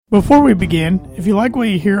Before we begin, if you like what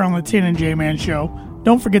you hear on the Tan and J-Man Show,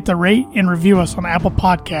 don't forget to rate and review us on Apple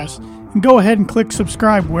Podcasts, and go ahead and click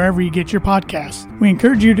subscribe wherever you get your podcasts. We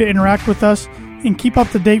encourage you to interact with us and keep up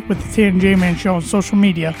to date with the Tan and J-Man Show on social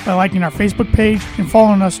media by liking our Facebook page and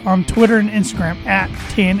following us on Twitter and Instagram at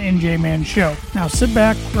Tan and J-Man Show. Now sit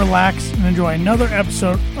back, relax, and enjoy another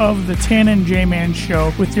episode of the Tan and J-Man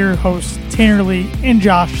Show with your hosts Tanner Lee and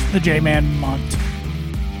Josh the J-Man Munt.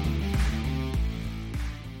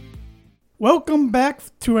 Welcome back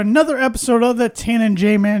to another episode of the Tan and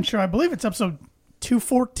J-Man Show. I believe it's episode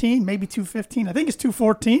 214, maybe 215. I think it's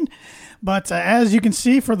 214. But as you can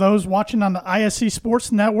see, for those watching on the ISC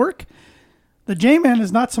Sports Network, the J-Man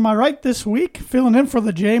is not to my right this week. Filling in for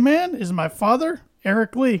the J-Man is my father,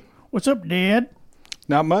 Eric Lee. What's up, Dad?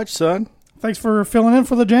 Not much, son. Thanks for filling in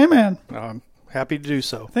for the J-Man. I'm happy to do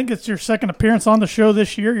so. I think it's your second appearance on the show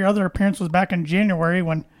this year. Your other appearance was back in January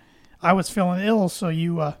when I was feeling ill, so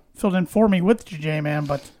you filled in for me with the J-Man.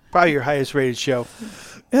 But probably your highest rated show.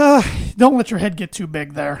 Don't let your head get too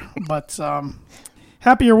big there. But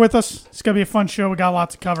happy you're with us. It's going to be a fun show. We got a lot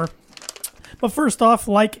to cover. But first off,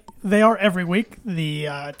 like they are every week, the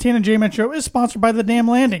Tan and J-Man Show is sponsored by The Dam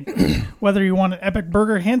Landing. Whether you want an epic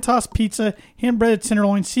burger, hand-tossed pizza, hand-breaded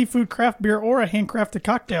tenderloin, seafood, craft beer, or a handcrafted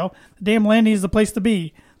cocktail, The Dam Landing is the place to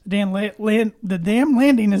be. The Dam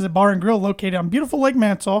Landing is a bar and grill located on beautiful Lake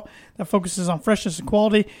Manitou that focuses on freshness and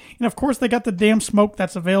quality. And, of course, they got the Dam Smoke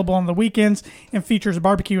that's available on the weekends and features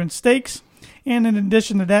barbecue and steaks. And in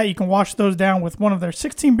addition to that, you can wash those down with one of their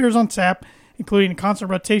 16 beers on tap, including a constant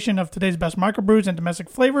rotation of today's best microbrews and domestic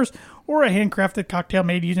flavors, or a handcrafted cocktail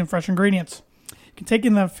made using fresh ingredients. You can take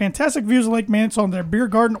in the fantastic views of Lake Manitou in their beer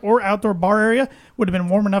garden or outdoor bar area. Would have been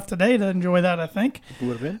warm enough today to enjoy that, I think.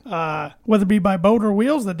 Would have been. Whether it be by boat or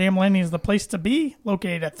wheels, the Dam Landing is the place to be,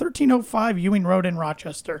 located at 1305 Ewing Road in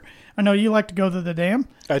Rochester. I know you like to go to the Dam.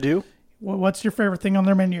 I do. What's your favorite thing on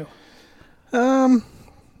their menu? Probably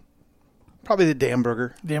the Dam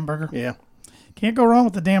Burger. Dam Burger? Yeah. Can't go wrong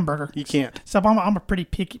with the Dam Burger. You can't. Except I'm a pretty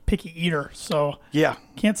picky eater, so yeah,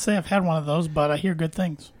 can't say I've had one of those, but I hear good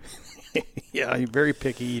things. Yeah, you're a very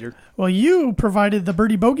picky eater. Well, you provided the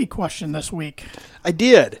birdie bogey question this week. I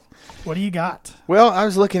did. What do you got? Well, I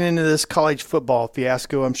was looking into this college football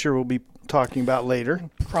fiasco. I'm sure we'll be talking about later.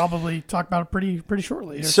 Probably talk about it pretty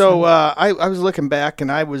shortly. So I was looking back,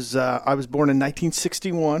 and I was born in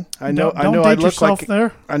 1961. I know I look like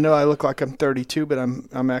there. I know I look like I'm 32, but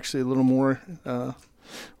I'm actually a little more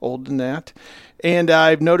old than that. And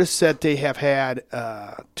I've noticed that they have had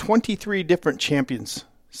 23 different champions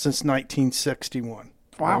since 1961.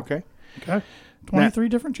 Wow. Okay. 23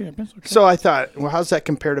 different champions. Okay. So I thought, well, how's that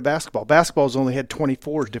compare to basketball? Basketball's only had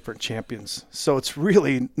 24 different champions. So it's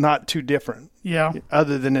really not too different. Yeah.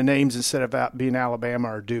 Other than the names instead of being Alabama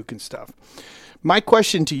or Duke and stuff. My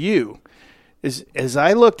question to you is, as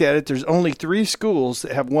I looked at it, there's only 3 schools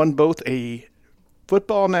that have won both a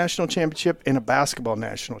football national championship and a basketball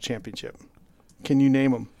national championship. Can you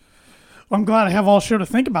name them? Well, I'm glad I have all show to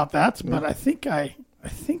think about that, but I think I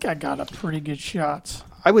got a pretty good shot.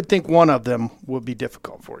 I would think one of them would be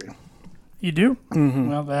difficult for you. You do? Mm-hmm.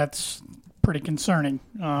 Well, that's pretty concerning.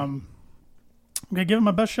 I'm going to give it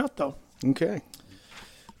my best shot, though. Okay.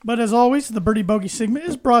 But as always, the Birdie Bogey segment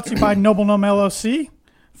is brought to you by Noble Gnome LLC.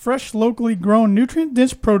 Fresh, locally grown,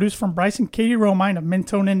 nutrient-dense produce from Bryce and Katie Romine of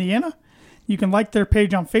Mentone, Indiana. You can like their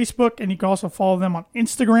page on Facebook, and you can also follow them on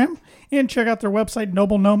Instagram. And check out their website,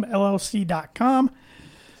 noblegnomellc.com.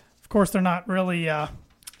 Of course, they're not really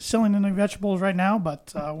selling any vegetables right now,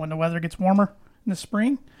 but when the weather gets warmer in the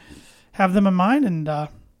spring, have them in mind and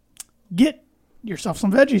get yourself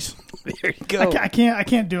some veggies. There you go. I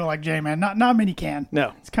can't do it like J-Man. Not many can.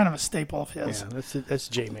 No. It's kind of a staple of his. Yeah, that's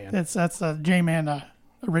J-Man. That's a J-Man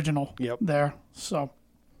original. Yep. There. So,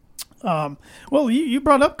 well, you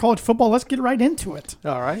brought up college football. Let's get right into it.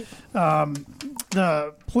 All right.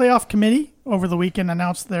 The playoff committee over the weekend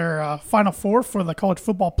announced their Final Four for the college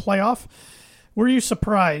football playoff. Were you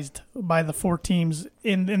surprised by the 4 teams?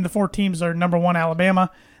 In the 4 teams are number 1, Alabama,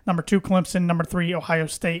 number 2, Clemson, number 3, Ohio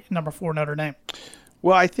State, and number 4, Notre Dame.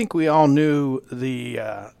 Well, I think we all knew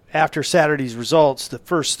after Saturday's results, the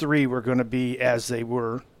first 3 were going to be as they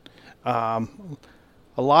were. A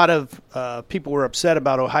lot of people were upset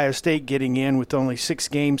about Ohio State getting in with only 6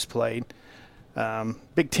 games played.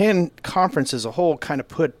 Big Ten Conference as a whole kind of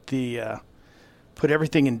put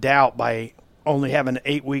everything in doubt by only having an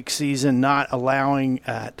 8-week season, not allowing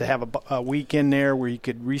to have a week in there where you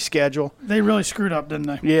could reschedule. They really screwed up, didn't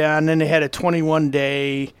they? Yeah, and then they had a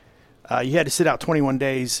 21-day you had to sit out 21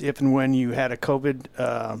 days if and when you had a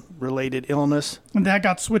COVID-related illness. And that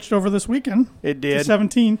got switched over this weekend. It did. To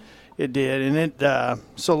 17. It did, and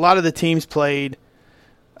so a lot of the teams played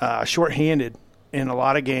shorthanded in a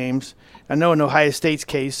lot of games. I know in Ohio State's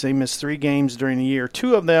case, they missed 3 games during the year.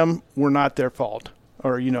 2 of them were not their fault,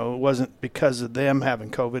 or it wasn't because of them having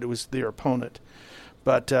COVID. It was their opponent.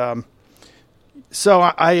 But so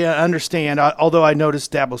I understand. Although I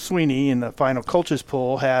noticed Dabo Swinney in the final coaches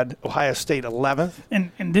poll had Ohio State 11th,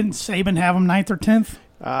 and didn't Saban have them 9th or 10th?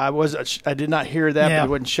 I did not hear that, but it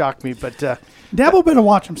wouldn't shock me. But Dabo better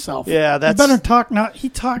watch himself. Yeah, he better talk.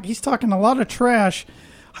 He's talking a lot of trash.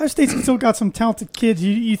 Ohio State's still got some talented kids.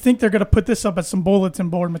 You think they're going to put this up as some bulletin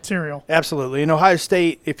board material? Absolutely. And Ohio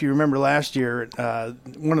State, if you remember last year,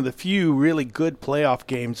 one of the few really good playoff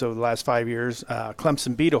games over the last 5 years,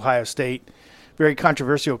 Clemson beat Ohio State. Very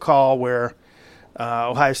controversial call where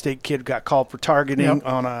Ohio State kid got called for targeting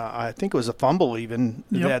on I think it was a fumble even,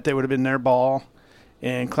 that they would have been their ball.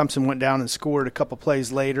 And Clemson went down and scored a couple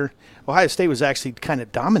plays later. Ohio State was actually kind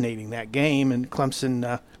of dominating that game, and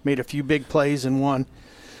Clemson made a few big plays and won.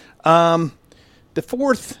 The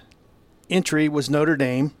fourth entry was Notre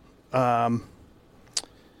Dame. And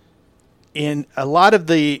a lot of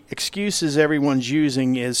the excuses everyone's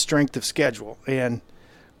using is strength of schedule. And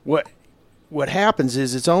what happens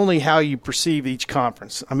is it's only how you perceive each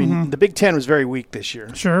conference. I mean, the Big Ten was very weak this year.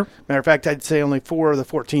 Sure. Matter of fact, I'd say only 4 of the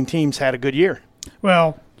 14 teams had a good year.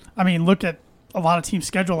 Well, I mean, look at a lot of teams'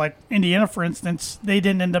 schedule. Like Indiana, for instance, they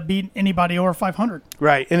didn't end up beating anybody over 500.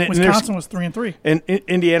 Right. And Wisconsin was 3-3. And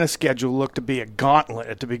Indiana's schedule looked to be a gauntlet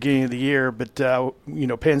at the beginning of the year. But,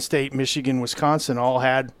 Penn State, Michigan, Wisconsin all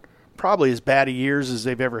had probably as bad a years as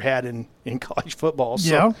they've ever had in college football.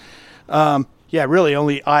 So, really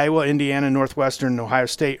only Iowa, Indiana, Northwestern, and Ohio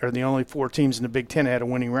State are the only 4 teams in the Big Ten that had a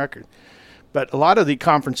winning record. But a lot of the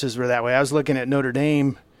conferences were that way. I was looking at Notre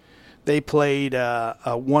Dame. They played a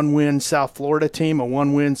 1-win South Florida team, a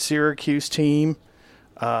 1-win Syracuse team.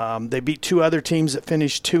 They beat 2 other teams that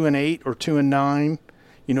finished 2-8 or 2-9.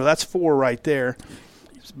 That's 4 right there.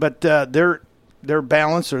 But their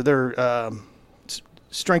balance or their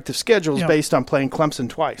strength of schedule is based on playing Clemson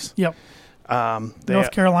twice. Yep.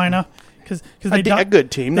 North Carolina. Because a good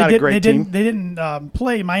team, not a great team. They didn't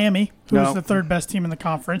play Miami, who was the 3rd best team in the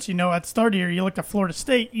conference. At the start of the year, you looked at Florida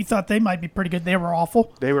State. You thought they might be pretty good. They were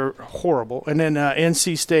awful. They were horrible. And then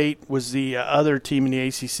NC State was the other team in the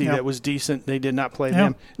ACC that was decent. They did not play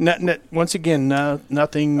them. Once again,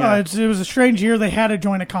 nothing. It was a strange year. They had to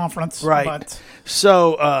join a conference. Right. But.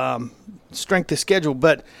 So strength of schedule.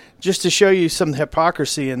 But just to show you some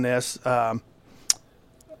hypocrisy in this,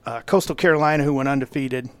 Coastal Carolina, who went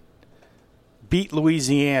undefeated, beat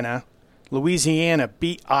Louisiana. Louisiana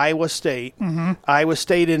beat Iowa State. Iowa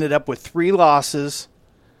State ended up with 3 losses.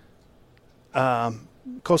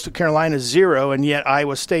 Coastal Carolina 0, and yet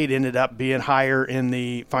Iowa State ended up being higher in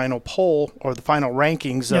the final poll or the final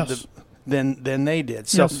rankings than they did.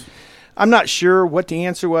 So I'm not sure what the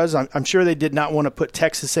answer was. I'm sure they did not want to put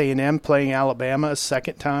Texas A&M playing Alabama a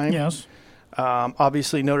second time. Yes.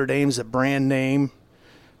 Obviously, Notre Dame's a brand name.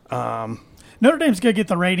 Notre Dame's going to get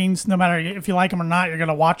the ratings. No matter if you like them or not, you're going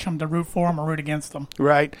to watch them to root for them or root against them.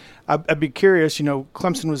 Right. I'd be curious.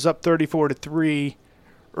 Clemson was up 34-3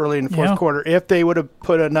 early in the fourth quarter. If they would have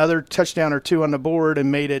put another touchdown or 2 on the board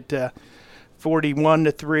and made it 41-3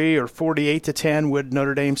 or 48-10, would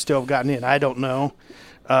Notre Dame still have gotten in? I don't know.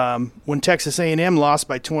 When Texas A&M lost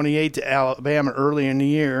by 28 to Alabama early in the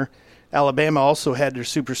year, Alabama also had their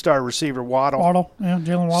superstar receiver, Waddle.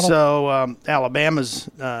 Jalen Waddle. So Alabama's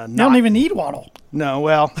not. They don't even need Waddle. No,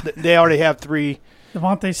 well, they already have 3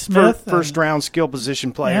 Devontae Smith, first-round skill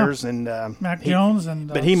position players, and Mac Jones,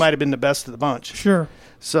 but he might have been the best of the bunch. Sure.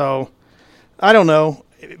 So I don't know.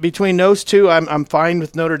 Between those 2, I'm fine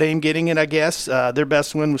with Notre Dame getting it. I guess their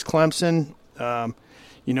best win was Clemson.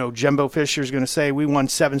 Jimbo Fisher's going to say we won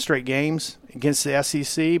 7 straight games against the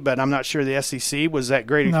SEC, but I'm not sure the SEC was that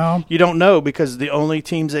great. No. You don't know because the only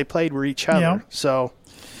teams they played were each other. Yep. So,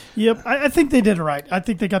 I think they did it right. I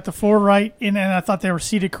think they got the 4 right, and I thought they were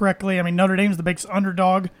seeded correctly. I mean, Notre Dame's the biggest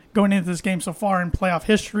underdog going into this game so far in playoff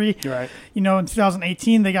history. Right. In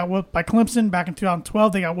 2018, they got whooped by Clemson. Back in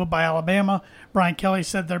 2012, they got whooped by Alabama. Brian Kelly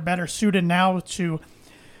said they're better suited now to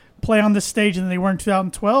play on this stage than they were in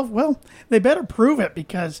 2012. Well, they better prove it,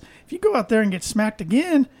 because if you go out there and get smacked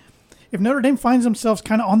again, if Notre Dame finds themselves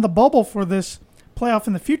kind of on the bubble for this playoff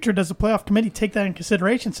in the future, does the playoff committee take that in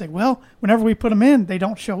consideration and say, well, whenever we put them in, they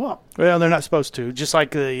don't show up? Well, they're not supposed to. Just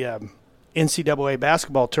like the NCAA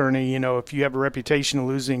basketball tourney, if you have a reputation of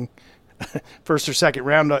losing first or second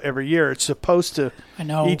round every year, it's supposed to – I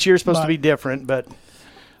know. Each year is supposed to be different, but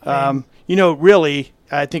really –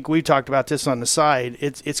 I think we talked about this on the side.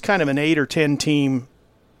 It's kind of an 8 or 10 team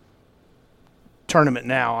tournament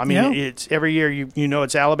now. I mean, it's every year you know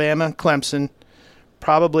it's Alabama, Clemson,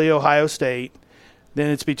 probably Ohio State. Then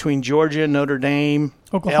it's between Georgia, Notre Dame,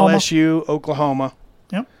 Oklahoma. LSU, Oklahoma.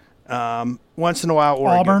 Yep. Once in a while,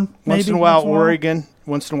 Oregon. Auburn, once in a while, Oregon.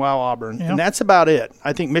 Once in a while, Auburn. Yep. And that's about it.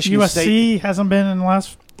 I think Michigan USC State hasn't been in the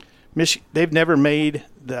last. They've never made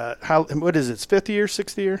what is it? It's fifth year,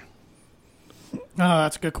 sixth year?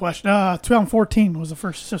 That's a good question. 2014 was the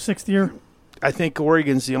first, so sixth year. I think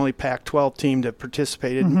Oregon's the only Pac-12 team that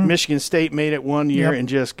participated. Mm-hmm. Michigan State made it one year Yep. and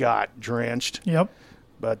just got drenched. Yep.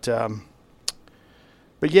 But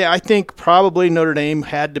yeah, I think probably Notre Dame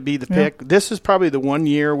had to be the pick. This is probably the one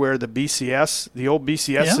year where the old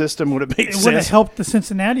BCS system would have made sense. It would have helped the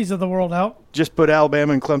Cincinnatis of the world out. Just put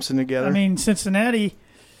Alabama and Clemson together. I mean, Cincinnati.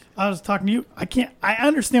 I was talking to you. I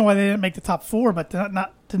understand why they didn't make the top four, but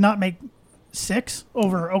to not make 6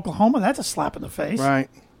 over Oklahoma, that's a slap in the face. Right.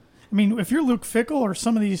 I mean, if you're Luke Fickell or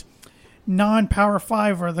some of these non-Power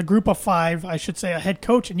 5 or the Group of 5, I should say, a head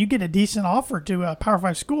coach, and you get a decent offer to a Power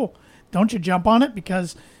 5 school, don't you jump on it?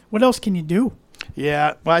 Because what else can you do?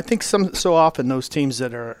 Yeah. Well, I think so often those teams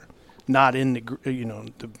that are not in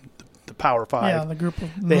the Power 5, Yeah, the group of,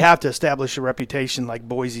 they have to establish a reputation like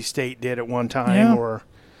Boise State did at one time, or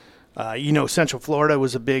Central Florida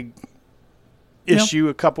was a big issue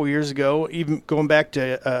a couple years ago. Even going back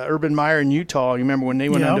to Urban Meyer in Utah, you remember when they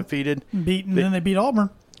went undefeated? Then they beat Auburn.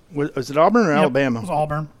 Was it Auburn or Alabama? It was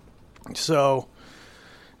Auburn. So,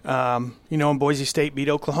 and Boise State beat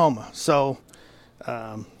Oklahoma. So,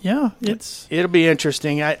 it'll be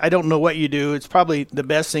interesting. I don't know what you do. It's probably the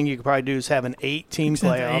best thing you could probably do is have an 8-team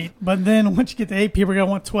playoff. 8. But then once you get to 8, people are going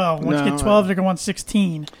to want 12. Once you get 12, they're going to want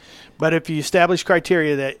 16. But if you establish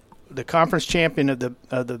criteria that the conference champion of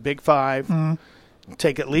the Big Five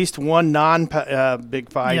take at least one non-Big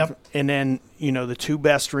Five, and then the 2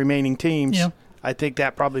 best remaining teams. Yep. I think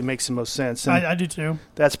that probably makes the most sense. I do too.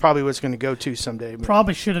 That's probably what's going to go to someday.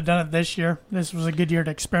 Probably should have done it this year. This was a good year to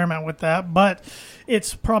experiment with that, but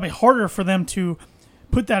it's probably harder for them to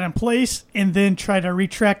put that in place and then try to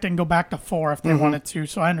retract and go back to 4 if they wanted to.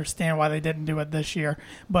 So I understand why they didn't do it this year.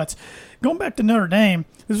 But going back to Notre Dame,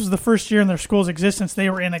 this was the first year in their school's existence they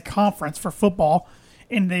were in a conference for football,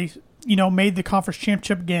 and they made the conference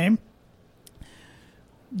championship game.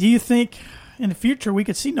 Do you think in the future we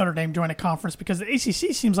could see Notre Dame join a conference? Because the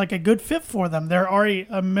ACC seems like a good fit for them. They're already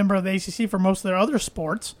a member of the ACC for most of their other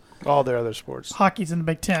sports. All their other sports. Hockey's in the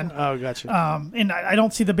Big Ten. Oh, gotcha. And I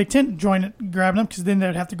don't see the Big Ten grabbing them, because then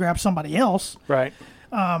they'd have to grab somebody else. Right.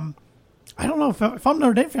 I don't know. If I'm a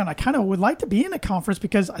Notre Dame fan, I kind of would like to be in a conference,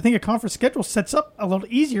 because I think a conference schedule sets up a little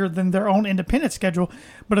easier than their own independent schedule.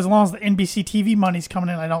 But as long as the NBC TV money's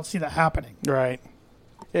coming in, I don't see that happening. Right.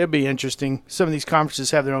 It'd be interesting. Some of these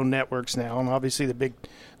conferences have their own networks now, and obviously the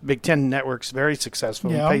Big Ten network's very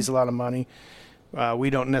successful. Yeah. It pays a lot of money. We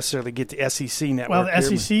don't necessarily get the SEC network. Well,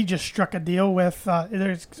 the SEC just struck a deal with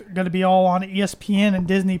there's going to be all on ESPN and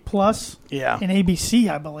Disney Plus, and ABC,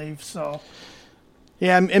 I believe. So,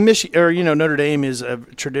 yeah, and Notre Dame is a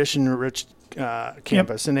tradition-rich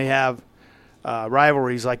campus, and they have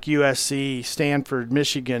rivalries like USC, Stanford,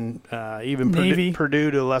 Michigan, even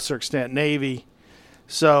Purdue to a lesser extent, Navy.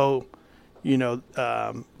 So,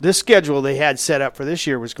 this schedule they had set up for this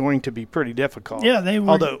year was going to be pretty difficult. Yeah, they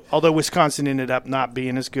were. Although Wisconsin ended up not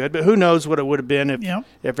being as good, but who knows what it would have been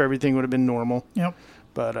if everything would have been normal. Yep.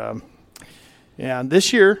 But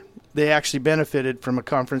this year they actually benefited from a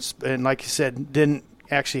conference, and like you said, didn't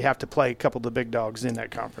actually have to play a couple of the big dogs in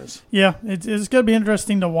that conference. Yeah, it's going to be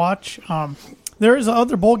interesting to watch. There is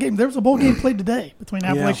another bowl game. There was a bowl game played today between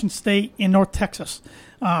Appalachian State and North Texas.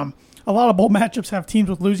 A lot of bowl matchups have teams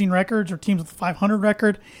with losing records or teams with a 500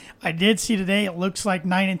 record. I did see today it looks like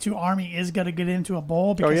 9-2 Army is going to get into a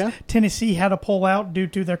bowl because Tennessee had to pull out due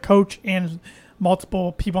to their coach and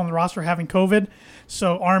multiple people on the roster having COVID.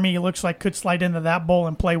 So Army, it looks like, could slide into that bowl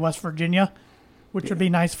and play West Virginia, which would be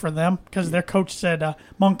nice for them, because their coach said,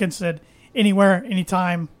 Monken said, anywhere,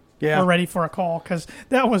 anytime, we're ready for a call, because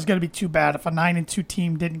that was going to be too bad if a 9-2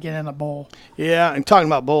 team didn't get in a bowl. Yeah, and talking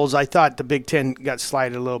about bowls, I thought the Big Ten got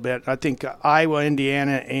slided a little bit. I think Iowa,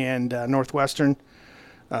 Indiana, and Northwestern,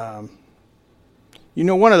 one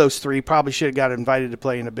of those three probably should have got invited to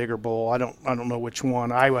play in a bigger bowl. I don't know which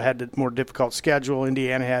one. Iowa had the more difficult schedule.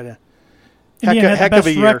 Indiana had a heck of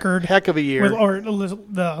a year. Or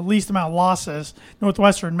the least amount of losses.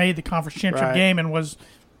 Northwestern made the conference championship game and was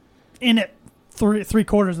in it three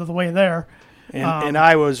quarters of the way there. And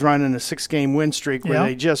Iowa was running a 6-game win streak where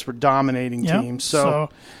they just were dominating teams. So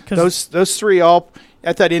those three all –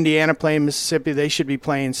 I thought Indiana playing Mississippi, they should be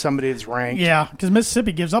playing somebody that's ranked. Yeah, because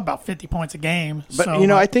Mississippi gives up about 50 points a game. But,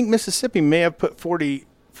 I think Mississippi may have put 40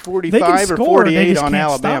 45 or 48 on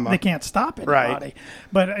Alabama. They can't stop anybody. Right.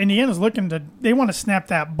 But Indiana's they want to snap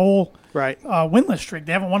that bowl Right. winless streak.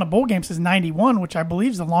 They haven't won a bowl game since '91, which I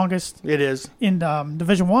believe is the longest It is. in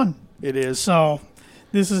Division I. It is. So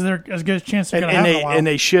this is their as good a chance they're going to have in a while. And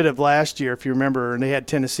they should have last year, if you remember, and they had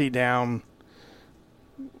Tennessee down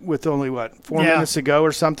with only, 4 minutes to go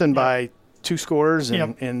or something by 2 scores,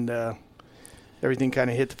 and everything kind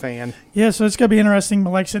of hit the fan. Yeah, so it's going to be interesting. But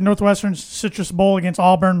like I said, Northwestern's Citrus Bowl against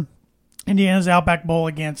Auburn, Indiana's Outback Bowl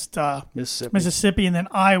against Mississippi, and then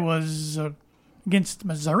Iowa's against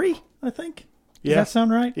Missouri, I think. Does that sound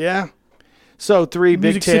right? Yeah. So 3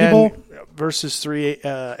 Music Big City Ten Bowl versus 3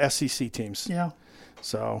 SEC teams. Yeah.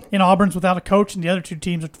 So. And Auburn's without a coach, and the other 2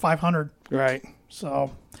 teams are 500. Right.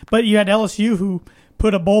 So, but you had LSU who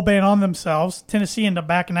put a bowl ban on themselves. Tennessee ended up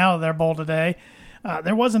backing out of their bowl today.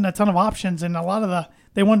 There wasn't a ton of options, and a lot of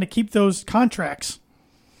they wanted to keep those contracts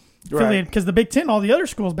affiliated because the Big Ten, all the other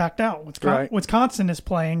schools backed out. Wisconsin is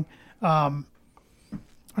playing. Aren't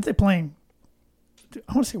they playing?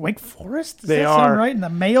 I want to say Wake Forest. Does that sound right? In the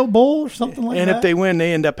Mayo Bowl or something like that. And if they win,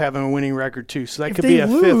 they end up having a winning record too. So that could be a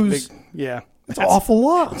fifth. That's an awful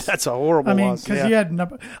loss. That's a horrible loss. Because you had,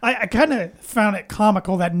 I kind of found it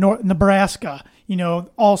comical that Nebraska,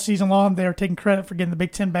 all season long they were taking credit for getting the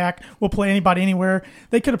Big Ten back. We'll play anybody anywhere.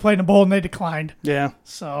 They could have played in a bowl and they declined. Yeah.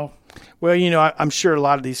 So. Well, I'm sure a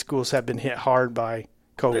lot of these schools have been hit hard by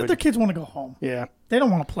COVID. Their kids want to go home. Yeah. They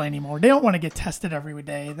don't want to play anymore. They don't want to get tested every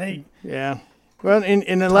day. Yeah. Well, and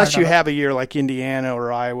unless you have a year like Indiana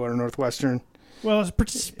or Iowa or Northwestern. Well,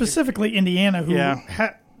 specifically Indiana, who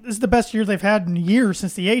this is the best year they've had in years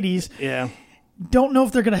since the 80s. Yeah. Don't know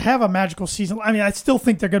if they're going to have a magical season. I mean, I still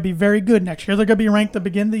think they're going to be very good next year. They're going to be ranked at the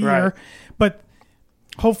beginning of the year. But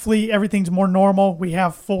hopefully everything's more normal. We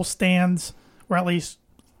have full stands, or at least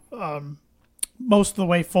most of the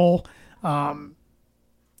way full.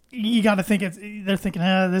 You got to think they're thinking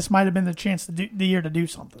this might have been the chance to the year to do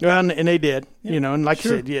something. Well, and they did, and like you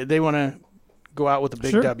said, they want to go out with a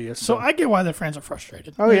big W. So I get why their fans are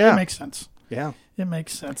frustrated. Oh yeah, it makes sense. Yeah, it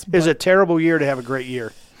makes sense. It was a terrible year to have a great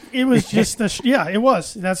year. It was just it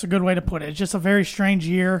was. That's a good way to put it. It's just a very strange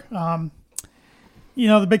year.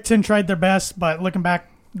 The Big Ten tried their best, but looking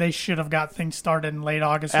back, they should have got things started in late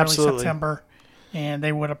August, early September, and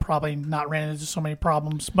they would have probably not ran into so many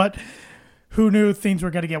problems. But who knew things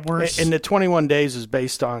were going to get worse? And the 21 days is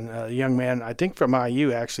based on a young man, I think from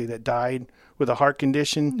IU actually, that died with a heart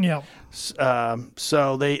condition. Yeah.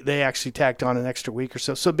 So they actually tacked on an extra week or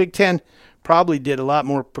so. So Big Ten probably did a lot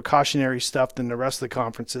more precautionary stuff than the rest of the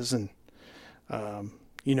conferences. And,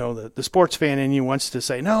 the sports fan in you wants to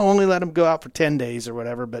say, no, only let them go out for 10 days or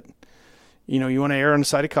whatever. But, you want to err on the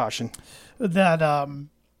side of caution.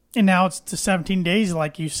 And now it's to 17 days,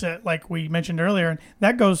 like you said, like we mentioned earlier, and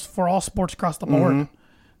that goes for all sports across the board. Mm-hmm.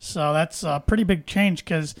 So that's a pretty big change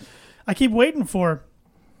because I keep waiting for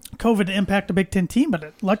COVID to impact a Big Ten team, but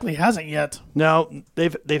it luckily hasn't yet. No,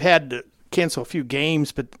 they've had to cancel a few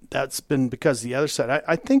games, but that's been because of the other side.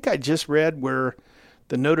 I think I just read where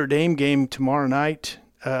the Notre Dame game tomorrow night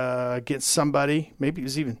against somebody, maybe it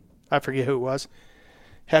was even, I forget who it was,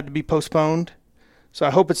 had to be postponed. So I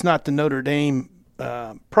hope it's not the Notre Dame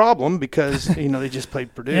problem because they just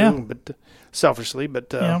played Purdue, but selfishly.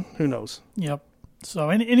 But who knows? Yep.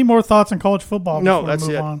 So any more thoughts on college football? No, that's we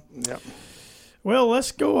move it. On? Yep. Well,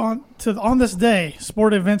 let's go on to on this day.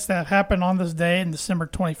 Sport events that happened on this day, in December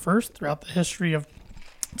 21st, throughout the history of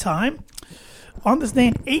time. On this day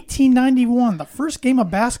in 1891, the first game of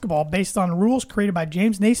basketball based on rules created by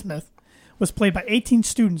James Naismith was played by 18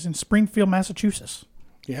 students in Springfield, Massachusetts.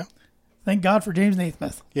 Yeah. Thank God for James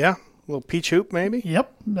Naismith. Yeah. A little peach hoop, maybe?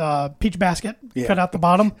 Yep. Peach basket. Yeah. Cut out the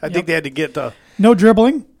bottom. I think they had to get the... No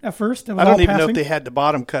dribbling at first. It was I don't even passing. know if they had the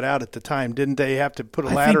bottom cut out at the time. Didn't they have to put a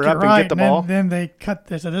ladder up and get the ball? Then they cut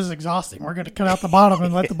this. This is exhausting. We're going to cut out the bottom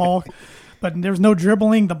and let the ball... But there was no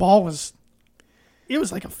dribbling. The ball was... It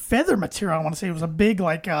was like a feather material, I want to say. It was a big,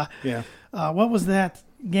 like... what was that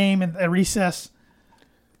game at recess?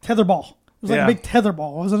 Tetherball. It was like a big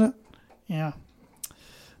tetherball, wasn't it? Yeah.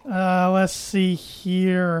 Let's see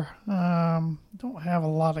here. Don't have a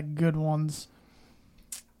lot of good ones.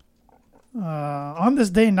 On this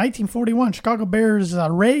day in 1941, Chicago Bears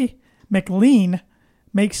Ray McLean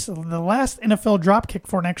makes the last NFL drop kick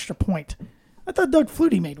for an extra point. I thought Doug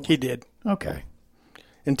Flutie made one. He did. Okay.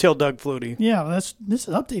 Until Doug Flutie. Yeah, this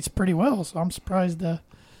updates pretty well, so I'm surprised it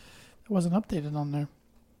wasn't updated on there.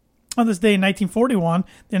 On this day in 1941,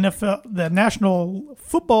 the National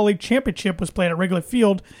Football League Championship was played at Wrigley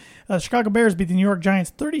Field. The Chicago Bears beat the New York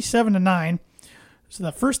Giants 37-9. So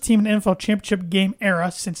the first team in NFL championship game era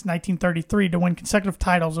since 1933 to win consecutive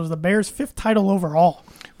titles. It was the Bears' 5th title overall.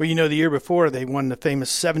 Well, the year before they won the famous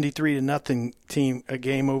 73-0 team, a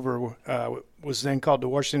game over was then called the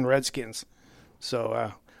Washington Redskins.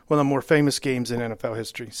 So one of the more famous games in NFL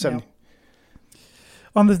history. Yep.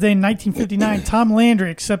 On this day in 1959, Tom Landry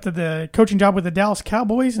accepted the coaching job with the Dallas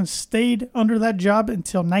Cowboys and stayed under that job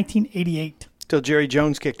until 1988. Till Jerry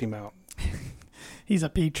Jones kicked him out. He's a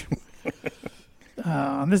peach.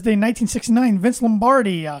 On this day in 1969, Vince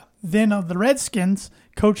Lombardi, then of the Redskins,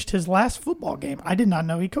 coached his last football game. I did not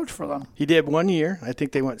know he coached for them. He did 1 year. I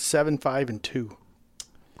think they went 7-5-2.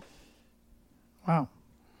 Wow.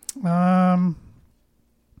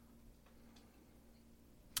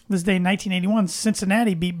 This day in 1981,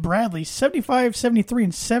 Cincinnati beat Bradley 75-73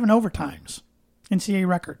 in 7 overtimes. NCAA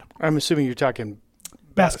record. I'm assuming you're talking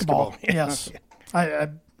basketball. Yes. I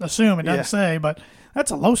assume it doesn't say, but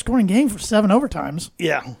that's a low-scoring game for 7 overtimes.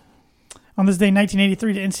 Yeah. On this day in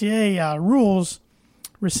 1983, the NCAA rules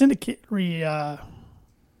rescinded. I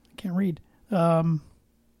can't read.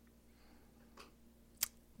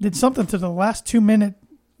 Did something to the last 2-minute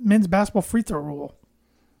men's basketball free throw rule.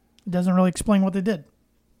 It doesn't really explain what they did.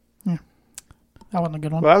 Yeah. That wasn't a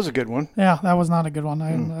good one. Well, that was a good one. Yeah, that was not a good one.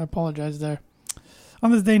 I apologize there.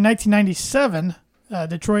 On this day in 1997,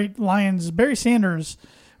 Detroit Lions' Barry Sanders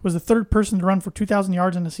was the 3rd person to run for 2,000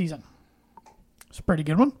 yards in the season. It's a pretty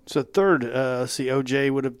good one. So third, OJ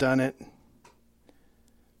would have done it.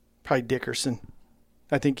 Probably Dickerson.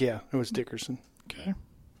 I think, it was Dickerson. Okay.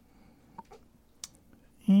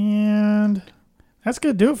 And that's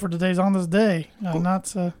going to do it for today's On This Day.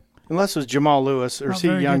 Unless it was Jamal Lewis, or is he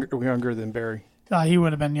younger than Barry? He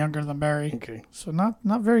would have been younger than Barry. Okay. So not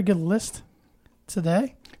very good list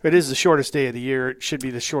today. It is the shortest day of the year. It should be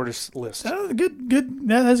the shortest list. Good.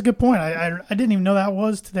 That's a good point. I didn't even know that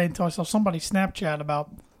was today until I saw somebody Snapchat about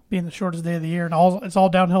being the shortest day of the year, and it's all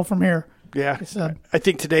downhill from here. Yeah. I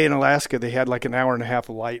think today in Alaska they had like an hour and a half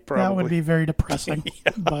of light, probably. That would be very depressing.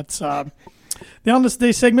 Yeah. But the On This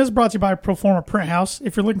Day segment is brought to you by Proforma Print House.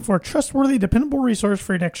 If you're looking for a trustworthy, dependable resource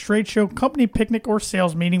for your next trade show, company picnic, or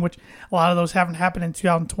sales meeting, which a lot of those haven't happened in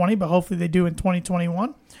 2020, but hopefully they do in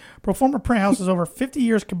 2021, Proforma Print House has over 50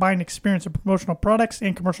 years combined experience in promotional products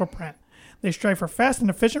and commercial print. They strive for fast and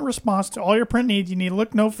efficient response to all your print needs. You need to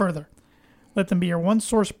look no further. Let them be your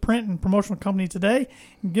one-source print and promotional company today,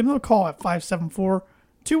 and give them a call at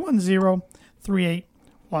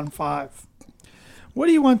 574-210-3815. What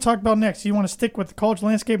do you want to talk about next? Do you want to stick with the college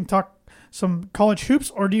landscape and talk some college hoops,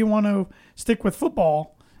 or do you want to stick with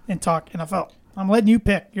football and talk NFL? I'm letting you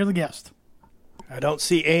pick. You're the guest. I don't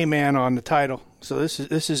see a man on the title, so this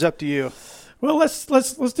is up to you. Well, let's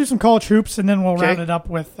do some college hoops, and then we'll round it up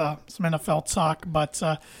with some NFL talk. But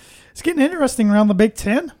it's getting interesting around the Big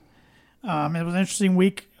Ten. It was an interesting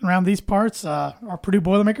week around these parts. Our Purdue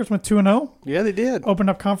Boilermakers went 2-0. Yeah, they did. Opened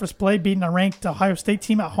up conference play, beating a ranked Ohio State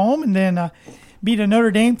team at home, and then beat a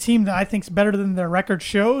Notre Dame team that I think is better than their record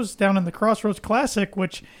shows down in the Crossroads Classic,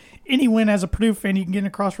 which any win as a Purdue fan you can get in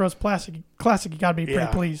a Crossroads Classic, you got to be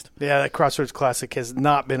pretty pleased. Yeah, that Crossroads Classic has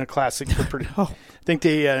not been a classic for Purdue. No. I think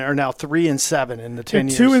they are now 3-7 in the 10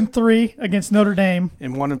 years. 2-3 against Notre Dame.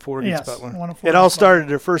 And 1-4 against Butler. 1-4 it all started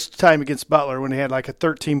their first time against Butler when they had like a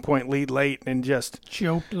 13-point lead late and just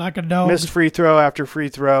choked like a dog. Missed free throw after free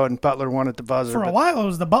throw, and Butler won at the buzzer. For a while, it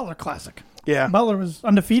was the Butler Classic. Yeah. Butler was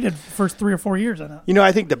undefeated the first 3 or 4 years in it.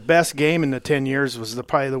 I think the best game in the 10 years was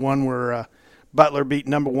probably the one where Butler beat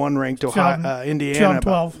number 1 ranked Indiana.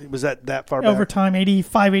 2012. Was that far back? Overtime,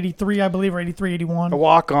 85-83, I believe, or 83-81. A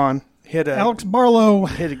walk-on. Alex Barlow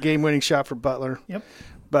hit a game-winning shot for Butler. Yep.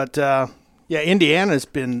 But, Indiana's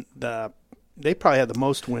been they probably have the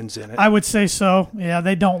most wins in it. I would say so. Yeah,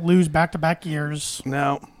 they don't lose back-to-back years.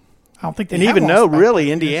 No. I don't think they have. And even though,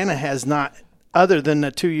 really, Indiana has not, other than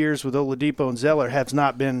the 2 years with Oladipo and Zeller, has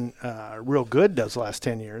not been real good those last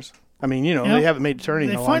 10 years. I mean, they haven't made a tourney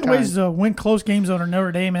in a long time. They find ways to win close games under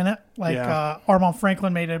Notre Dame in it. Like Armand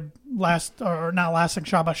Franklin made a not-lasting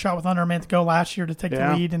shot, but a shot with under a minute to go last year to take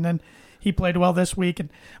the lead, and then he played well this week. And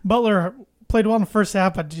Butler played well in the first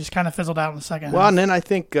half, but just kind of fizzled out in the second half. Well, and then I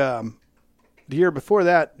think the year before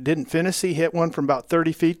that, didn't Finney hit one from about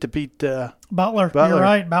 30 feet to beat Butler? You're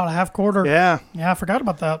right, about a half quarter. Yeah, I forgot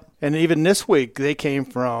about that. And even this week, they came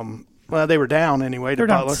from. Well, they were down anyway to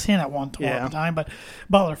Butler. They were down 10 at one time, but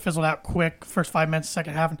Butler fizzled out quick first 5 minutes,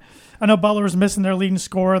 second half. And I know Butler was missing their leading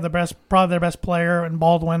scorer, probably their best player, in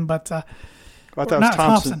Baldwin, but I thought that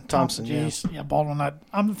was Thompson. Yeah, Baldwin.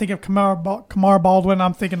 I'm thinking of Kamar Baldwin.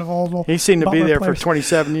 I'm thinking of old. He seemed to Butler be there players. for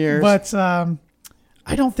 27 years. But I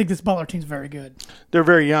I don't think this Butler team's very good. They're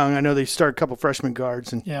very young. I know they start a couple freshman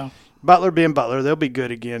guards, and Yeah. Butler being Butler, they'll be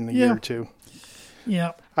good again in a year or two.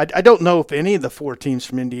 Yeah. I don't know if any of the 4 teams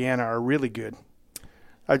from Indiana are really good.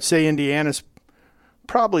 I'd say Indiana's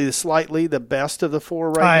probably slightly the best of the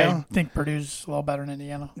 4 right now. I think Purdue's a little better than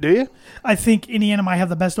Indiana. Do you? I think Indiana might have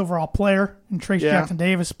the best overall player in Trace Jackson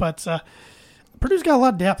Davis, but Purdue's got a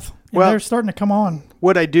lot of depth. And they're starting to come on.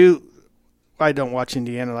 I don't watch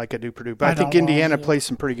Indiana like I do Purdue, but I think Indiana plays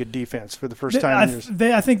some pretty good defense for the first time in years.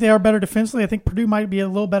 I think they are better defensively. I think Purdue might be a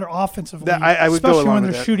little better offensively, I would especially go along when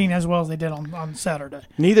with they're that. shooting as well as they did on Saturday.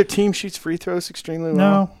 Neither team shoots free throws extremely well.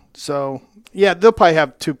 No. So, yeah, they'll probably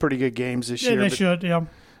have 2 pretty good games this year. They should, yeah.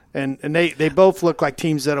 And they both look like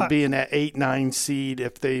teams that'll be in that 8-9 seed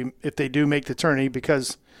if they do make the tourney,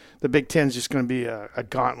 because the Big Ten is just going to be a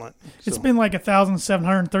gauntlet. It's been like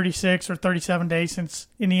 1,736 or 37 days since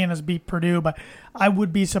Indiana's beat Purdue, but I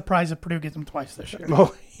would be surprised if Purdue gets them twice this year.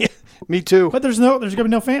 Oh, yeah, me too. But there's going to be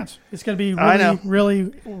no fans. It's going to be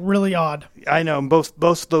really, really odd. I know. Both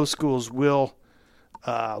of those schools will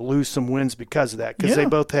lose some wins because of that, because they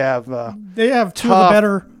both have they have 2 of the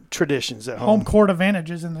better traditions at home court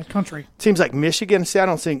advantages in the country. Teams like Michigan. See, I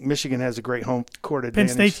don't think Michigan has a great home court advantage.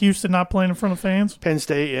 Penn State's used to not playing in front of fans. Penn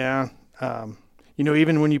State, yeah.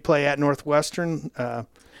 Even when you play at Northwestern,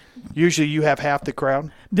 usually you have half the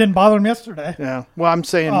crowd. Didn't bother them yesterday. Yeah. Well, I'm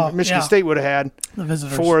saying Michigan State would have had the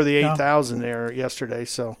visitors. 4 of the 8,000 there yesterday.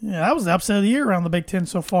 So that was the upset of the year around the Big Ten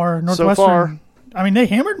so far. Northwestern. So far, I mean, they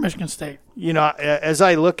hammered Michigan State. As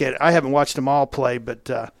I look at it, I haven't watched them all play,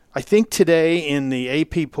 but I think today in the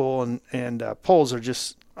AP poll and polls are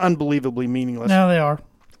just unbelievably meaningless. No, they are.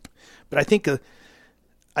 But I think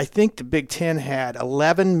the Big Ten had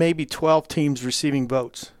 11, maybe 12 teams receiving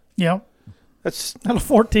votes. Yep. That's out of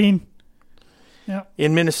 14. Yeah.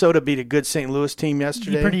 In Minnesota beat a good St. Louis team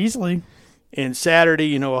yesterday. Pretty easily. And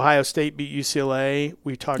Saturday, Ohio State beat UCLA.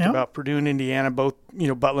 We talked about Purdue and Indiana, both,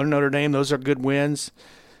 Butler, Notre Dame. Those are good wins.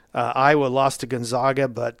 Iowa lost to Gonzaga,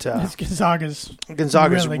 but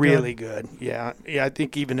Gonzaga's really good. Yeah. I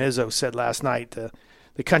think even Izzo said last night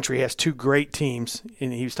the country has 2 great teams,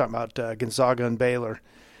 and he was talking about Gonzaga and Baylor.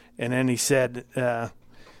 And then he said,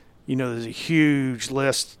 there's a huge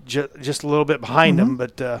list just a little bit behind them,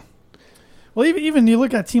 but well, even you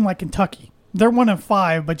look at a team like Kentucky, they're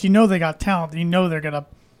 1-5, but they got talent. They're gonna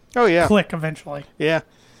click eventually. Yeah.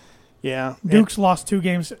 Duke's lost 2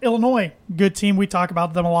 games. Illinois, good team. We talk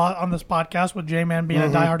about them a lot on this podcast with J-Man being a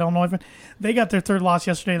diehard Illinois fan. They got their 3rd loss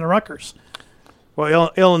yesterday to Rutgers.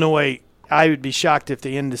 Well, Illinois, I would be shocked if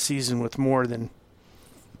they end the season with more than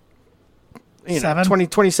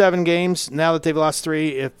 27 games. Now that they've lost 3,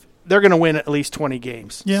 if they're going to win at least 20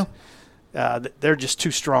 games. Yeah. They're just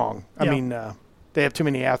too strong. I mean, they have too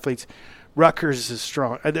many athletes. Rutgers is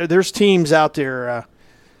strong. There's teams out there.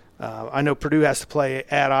 I know Purdue has to play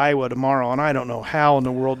at Iowa tomorrow, and I don't know how in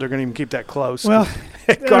the world they're going to even keep that close. Well,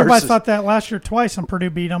 everybody thought that last year twice, and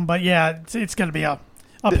Purdue beat them. But, it's going to be a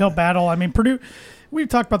uphill battle. I mean, Purdue, we've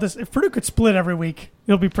talked about this. If Purdue could split every week,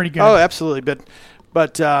 it'll be pretty good. Oh, absolutely.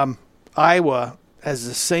 But Iowa has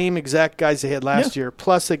the same exact guys they had last year.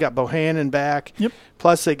 Plus, they got Bohannon back. Yep.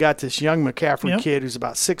 Plus, they got this young McCaffrey kid who's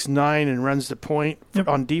about 6'9" and runs the point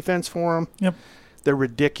on defense for them. Yep. They're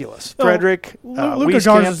ridiculous. Frederick, Luka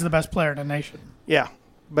Garza is the best player in the nation. Yeah,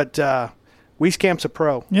 but Wieskamp's a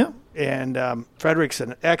pro. Yeah. And Frederick's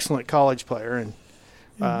an excellent college player. And,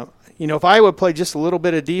 if Iowa played just a little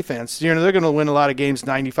bit of defense, they're going to win a lot of games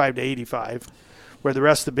 95-85, where the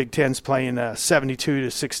rest of the Big Ten's playing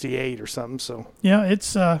 72-68 or something. So yeah,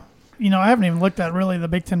 it's I haven't even looked at really the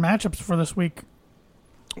Big Ten matchups for this week.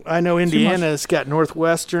 I know Indiana's got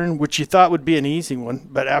Northwestern, which you thought would be an easy one,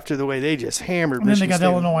 but after the way they just hammered Michigan State.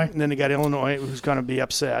 And then they got Illinois, who's going to be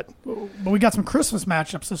upset. But we got some Christmas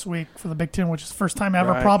matchups this week for the Big Ten, which is the first time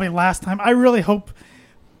ever, probably last time. I really hope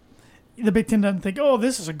the Big Ten doesn't think,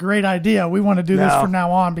 this is a great idea. We want to do this from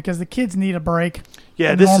now on, because the kids need a break.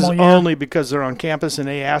 Yeah, this is only because they're on campus and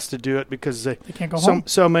they asked to do it because they can't go home.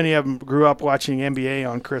 So many of them grew up watching NBA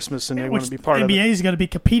on Christmas and they want to be part of it. NBA is going to be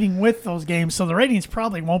competing with those games, so the ratings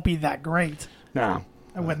probably won't be that great. No.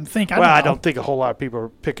 I wouldn't think. I don't think a whole lot of people are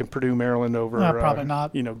picking Purdue, Maryland over probably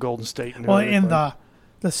not. Golden State. And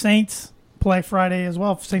the Saints play Friday as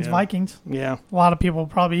well, Saints-Vikings. Yeah. A lot of people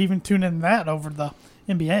probably even tune in that over the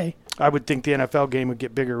NBA. I would think the NFL game would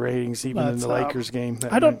get bigger ratings even than the Lakers game.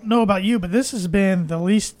 I don't know about you, but this has been the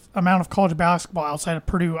least amount of college basketball outside of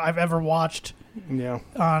Purdue I've ever watched in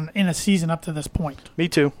a season up to this point. Me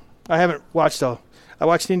too. I haven't watched I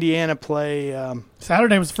watched Indiana play.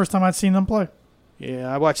 Saturday was the first time I'd seen them play. Yeah,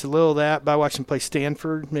 I watched a little of that, but I watched them play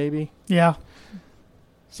Stanford maybe. Yeah.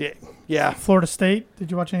 Yeah. Florida State.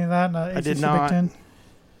 Did you watch any of that? In the I did ACC not. Big Ten?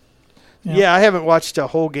 Yeah, I haven't watched a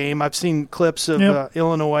whole game. I've seen clips of Yep.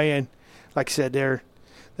 Illinois, and like I said,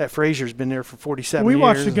 that Frazier's been there for 47 We years.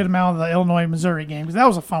 watched a good amount of the Illinois-Missouri game because that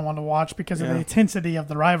was a fun one to watch because of the intensity of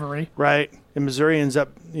the rivalry. Right. And Missouri ends up,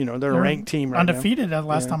 they're a ranked team right undefeated now.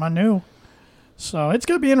 Last time I knew. So it's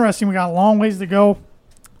going to be interesting. We got a long ways to go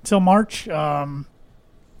till March, but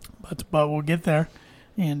we'll get there.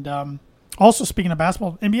 And also, speaking of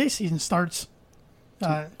basketball, NBA season starts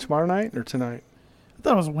Tomorrow night or tonight? I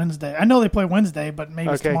thought it was Wednesday. I know they play Wednesday, but maybe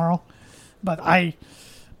it's tomorrow. But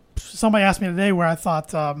somebody asked me today where I thought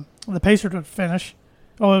the Pacers would finish.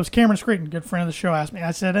 Oh, it was Cameron Screeton, good friend of the show, asked me.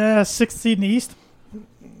 I said, sixth seed in the East.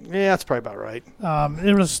 Yeah, that's probably about right.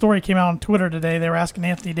 There was a story came out on Twitter today. They were asking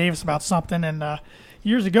Anthony Davis about something. And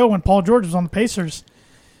years ago when Paul George was on the Pacers,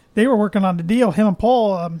 they were working on the deal. Him and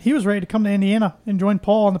Paul, he was ready to come to Indiana and join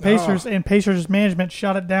Paul on the Pacers, and Pacers management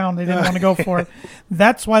shut it down. They didn't want to go for it.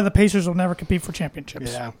 That's why the Pacers will never compete for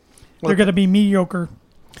championships. Yeah. They're going to be mediocre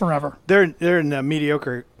forever. They're in the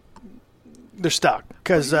mediocre. They're stuck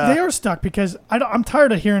because they are stuck because I'm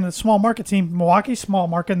tired of hearing the small market team. Milwaukee's small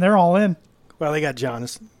market, and they're all in. Well, they got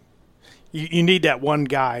Giannis. You need that one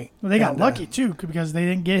guy. Well, they got lucky too because they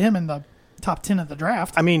didn't get him in the top 10 of the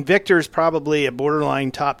draft. I mean, Victor's probably a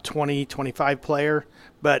borderline top 20, 25 player,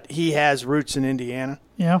 but he has roots in Indiana.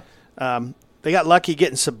 Yeah. They got lucky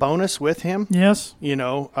getting Sabonis with him. Yes.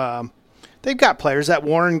 They've got players. That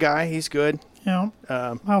Warren guy, he's good. Yeah.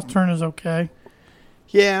 Miles Turner's okay.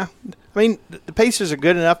 Yeah. I mean, the Pacers are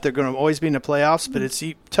good enough. They're going to always be in the playoffs, but it's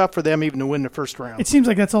tough for them even to win the first round. It seems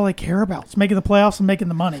like that's all they care about. It's making the playoffs and making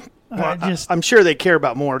the money. Well, I'm sure they care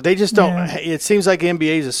about more. They just don't. Yeah. It seems like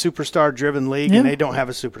NBA is a superstar-driven league, and they don't have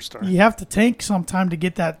a superstar. You have to tank sometime to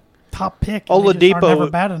get that top pick.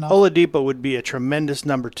 Oladipo would be a tremendous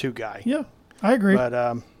number 2 guy. Yeah, I agree.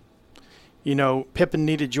 But, Pippen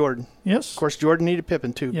needed Jordan. Yes. Of course, Jordan needed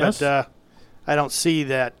Pippen too. Yes. But I don't see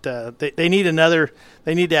that. They need another.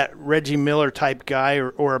 They need that Reggie Miller type guy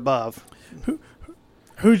or above.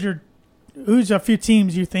 Who's a few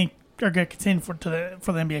teams you think are going to contend for the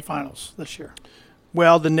NBA Finals this year?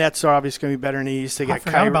 Well, the Nets are obviously going to be better in the East. They got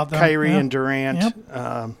Kyrie and Durant. Yep.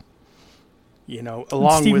 Along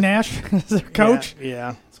and Steve with Nash as their coach.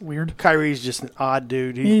 Yeah, it's weird. Kyrie's just an odd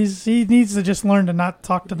dude. He needs to just learn to not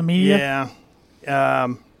talk to the media. Yeah.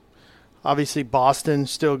 Obviously, Boston's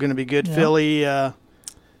still going to be good. Yeah. Philly.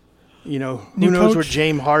 Who knows where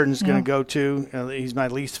James Harden's going to go to? He's my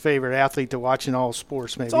least favorite athlete to watch in all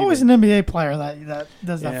sports. Maybe it's always an NBA player that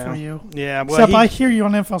does that for you. Yeah, well, except I hear you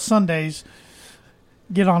on NFL Sundays.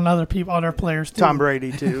 Get on other players too. Tom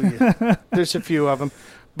Brady too. Yeah. There's a few of them,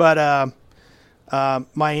 but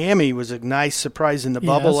Miami was a nice surprise in the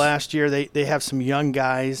bubble last year. They have some young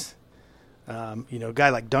guys. A guy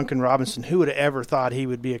like Duncan Robinson. Who would have ever thought he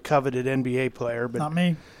would be a coveted NBA player? But not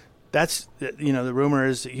me. That's the rumor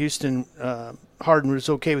is that Houston Harden was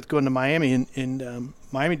okay with going to Miami, and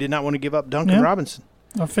Miami did not want to give up Duncan Robinson.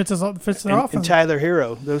 Well, fits their offense. And Tyler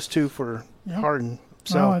Hero, those two for Harden.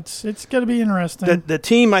 So it's going to be interesting. The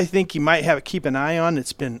team I think you might have to keep an eye on.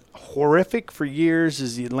 It's been horrific for years.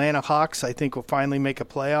 Is the Atlanta Hawks? I think will finally make a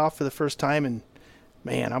playoff for the first time in,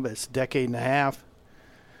 I bet it's a decade and a half.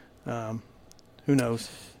 Who knows?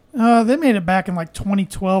 They made it back in like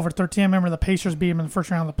 2012 or 13. I remember the Pacers beat them in the first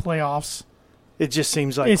round of the playoffs. It just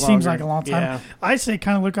seems like seems like a long time. Yeah. I say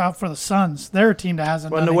kind of look out for the Suns. They're a team that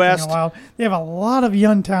hasn't done anything in a while. They have a lot of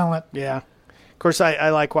young talent. Yeah. Of course, I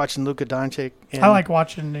like watching Luka Doncic. I like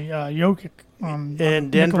watching Jokic.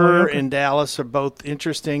 And Denver and Dallas are both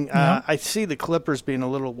interesting. I see the Clippers being a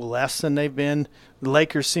little less than they've been. The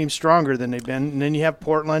Lakers seem stronger than they've been. And then you have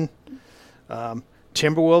Portland.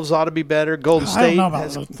 Timberwolves ought to be better. Golden State. I don't know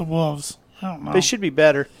about the Wolves. I don't know. They should be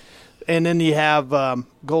better. And then you have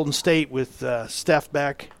Golden State with Steph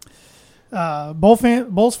back.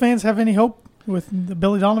 Bulls fans have any hope with the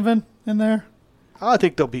Billy Donovan in there? I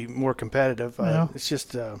think they'll be more competitive. It's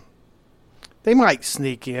just they might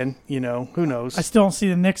sneak in. Who knows? I still don't see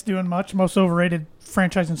the Knicks doing much. Most overrated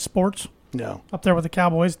franchise in sports. No. Up there with the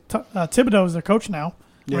Cowboys. Thibodeau is their coach now.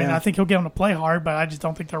 Yeah. I mean, I think he'll get them to play hard, but I just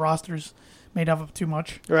don't think their roster's made up of too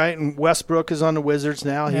much. Right, and Westbrook is on the Wizards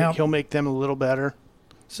now. He'll make them a little better.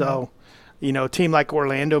 So, a team like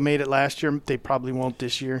Orlando made it last year. They probably won't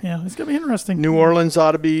this year. Yeah, it's going to be interesting. New Orleans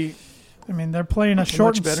ought to be. I mean, they're playing a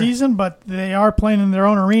shortened season, but they are playing in their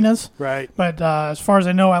own arenas. Right. But as far as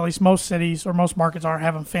I know, at least most cities or most markets aren't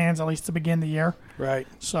having fans, at least to begin the year. Right.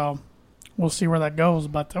 So we'll see where that goes.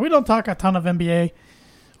 But we don't talk a ton of NBA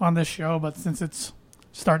on this show, but since it's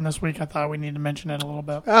starting this week, I thought we need to mention it a little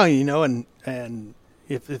bit. Oh, and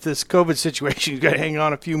if this COVID situation is going to hang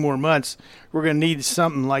on a few more months, we're going to need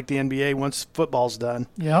something like the NBA once football's done.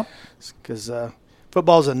 Yep. Because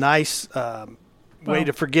football's a nice way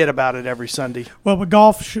to forget about it every Sunday. Well, but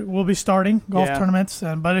golf will be starting, golf Yeah. tournaments.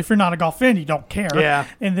 But if you're not a golf fan, you don't care. Yeah.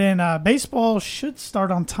 And then baseball should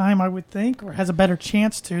start on time, I would think, or has a better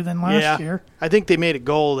chance to than last year. I think they made a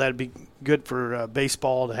goal that'd be good for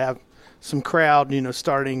baseball to have some crowd,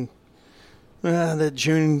 starting the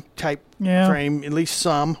June type frame, at least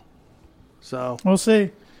some. So we'll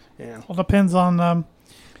see. Yeah. All depends on the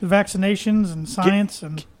vaccinations and science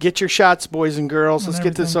and get your shots, boys and girls. Let's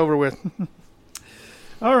get this over with.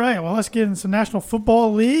 All right, well, let's get into some National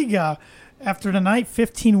Football League. After tonight,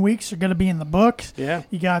 15 weeks are going to be in the books. Yeah.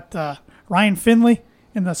 You got Ryan Finley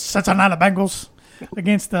and the Cincinnati Bengals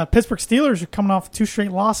against the Pittsburgh Steelers, who are coming off 2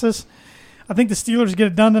 straight losses. I think the Steelers get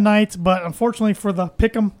it done tonight, but unfortunately for the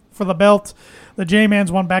pick'em for the belt, the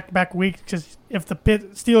J-Mans won back-to-back weeks because if the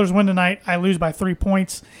Steelers win tonight, I lose by 3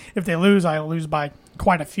 points. If they lose, I lose by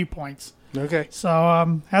quite a few points. Okay.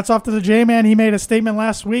 So hats off to the J-Man. He made a statement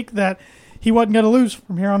last week that he wasn't going to lose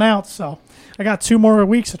from here on out. So I got 2 more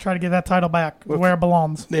weeks to try to get that title back where it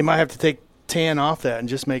belongs. They might have to take Tan off that and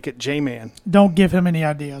just make it J-Man. Don't give him any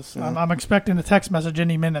ideas. I'm expecting a text message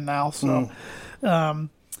any minute now. So,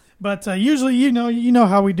 but usually, you know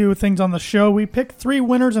how we do things on the show. We pick 3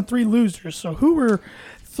 winners and 3 losers. So who were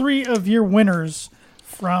 3 of your winners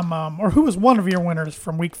from, or who was 1 of your winners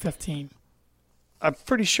from Week 15? I'm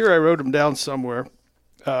pretty sure I wrote them down somewhere.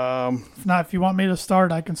 If not, if you want me to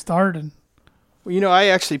start, I can start. And well, I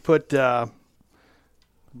actually put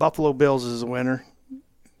Buffalo Bills as a winner.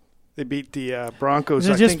 They beat the Broncos.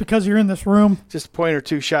 Is it just because you're in this room? Just a point or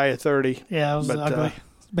 2 shy of 30. Yeah, it was ugly.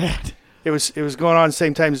 It's bad. It was going on the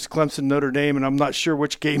same time as Clemson Notre Dame, and I'm not sure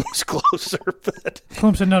which game was closer. But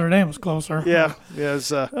Clemson Notre Dame was closer. Yeah, it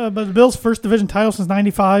was, but the Bills' first division title since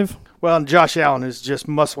 '95. Well, and Josh Allen is just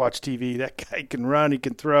must-watch TV. That guy can run, he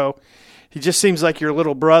can throw. He just seems like your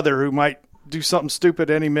little brother who might do something stupid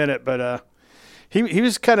any minute. But he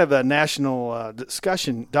was kind of a national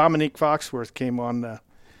discussion. Dominique Foxworth came on the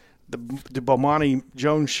Bomani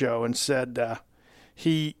Jones show and said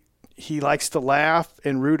he likes to laugh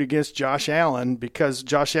and root against Josh Allen because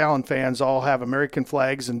Josh Allen fans all have American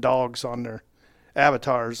flags and dogs on their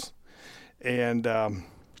avatars. And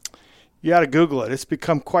you got to Google it. It's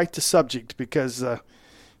become quite the subject because, of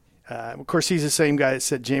course, he's the same guy that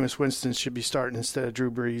said Jameis Winston should be starting instead of Drew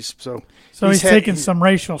Brees. So he's taken some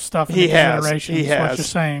racial stuff into consideration. He has. What you're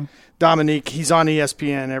saying. Dominique, he's on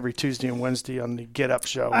ESPN every Tuesday and Wednesday on the Get Up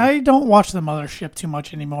show. I don't watch the mothership too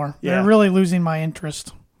much anymore. Yeah. They're really losing my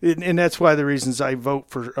interest. And that's why the reasons I vote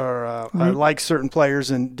for or I like certain players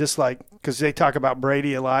and dislike, because they talk about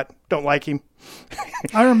Brady a lot. Don't like him.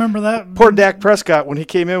 I remember that. Poor Dak Prescott, when he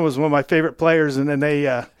came in, was one of my favorite players, and then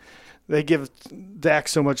they give Dak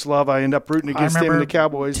so much love, I end up rooting against him and the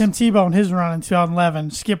Cowboys. Tim Tebow in his run in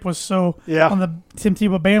 2011. Skip was on the Tim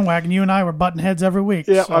Tebow bandwagon. You and I were butting heads every week.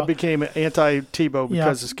 Yeah, so. I became anti-Tebow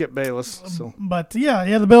because of Skip Bayless. So. But,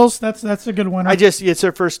 the Bills, that's a good winner. It's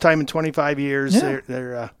their first time in 25 years. Yeah.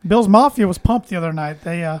 They're Bills Mafia was pumped the other night.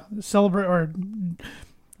 They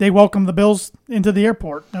they welcomed the Bills into the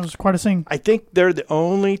airport. It was quite a scene. I think they're the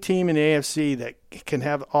only team in the AFC that can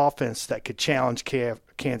have offense that could challenge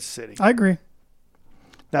Kansas City. I agree.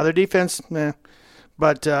 Now, their defense,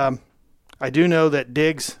 but I do know that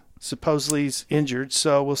Diggs supposedly is injured,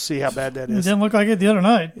 so we'll see how bad that is. It didn't look like it the other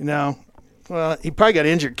night. No. Well, he probably got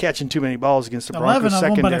injured catching too many balls against the Broncos 11 of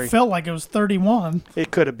secondary. them, but it felt like it was 31. It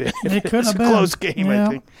could have been. It could have been. a close game, I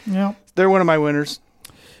think. Yeah. They're one of my winners.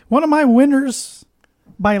 One of my winners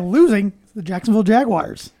by losing the Jacksonville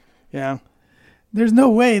Jaguars. Yeah. There's no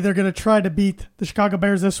way they're going to try to beat the Chicago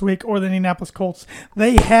Bears this week or the Indianapolis Colts.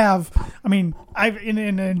 They have,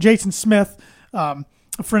 Jason Smith, a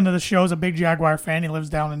friend of the show, is a big Jaguar fan. He lives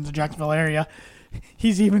down in the Jacksonville area.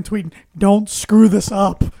 He's even tweeting, "Don't screw this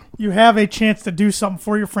up. You have a chance to do something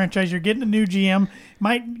for your franchise. You're getting a new GM,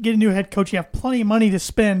 might get a new head coach. You have plenty of money to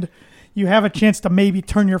spend. You have a chance to maybe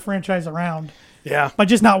turn your franchise around." Yeah. By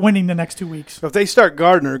just not winning the next 2 weeks. If they start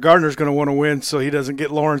Gardner's going to want to win so he doesn't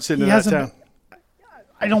get Lawrence into that town.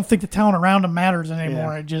 I don't think the talent around him matters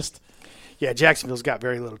anymore. Yeah, Jacksonville's got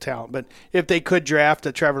very little talent. But if they could draft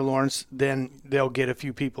a Trevor Lawrence, then they'll get a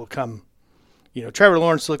few people come. Trevor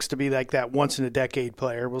Lawrence looks to be like that once-in-a-decade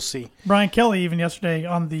player. We'll see. Brian Kelly, even yesterday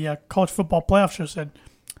on the college football playoff show, said,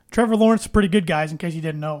 Trevor Lawrence is pretty good, guys, in case you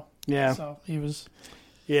didn't know. Yeah. So he was...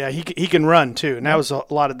 Yeah, he can run, too. And that was a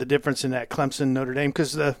lot of the difference in that Clemson-Notre Dame.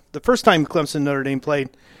 Because the first time Clemson-Notre Dame played,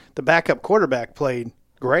 the backup quarterback played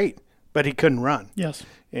great. but he couldn't run. Yes.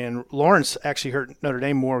 And Lawrence actually hurt Notre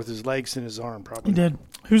Dame more with his legs than his arm, probably. He did.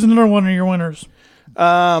 Who's another one of your winners?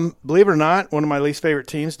 Believe it or not, one of my least favorite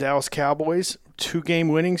teams, Dallas Cowboys, 2-game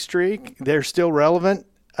winning streak. They're still relevant.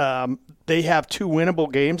 They have 2 winnable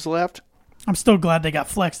games left. I'm still glad they got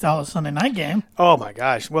flexed out of the Sunday night game. Oh, my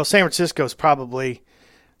gosh. Well, San Francisco's probably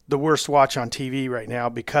the worst watch on TV right now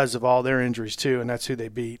because of all their injuries, too, and that's who they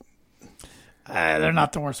beat. They're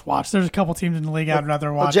not the worst watch. There's a couple teams in the league I'd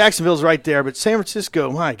rather watch. Well, Jacksonville's right there, but San Francisco,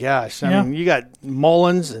 my gosh. I mean, you got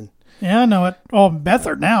Mullins and yeah, I know it. Oh,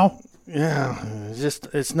 Beathard now. yeah,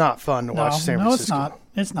 it's not fun to watch San Francisco. No, it's not.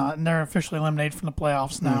 It's not, and they're officially eliminated from the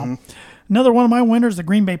playoffs now. Another one of my winners, the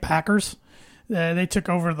Green Bay Packers. They took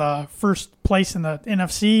over the first place in the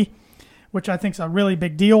NFC, which I think is a really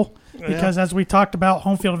big deal because, as we talked about,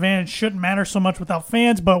 home field advantage shouldn't matter so much without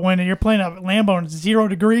fans, but when you're playing at Lambeau and it's 0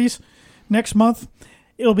 degrees next month,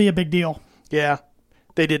 it'll be a big deal. Yeah,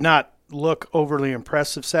 they did not look overly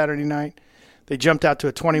impressive Saturday night. They jumped out to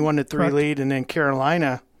a 21-3 lead, and then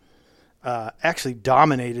Carolina actually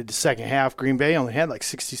dominated the second half. Green Bay only had like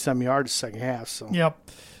 60-some yards the second half. So Yep.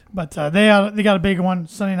 But they got a big one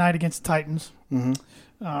Sunday night against the Titans.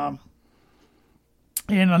 Mm-hmm.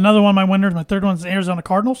 And another one of my winners, my third one is the Arizona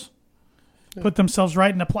Cardinals. Put themselves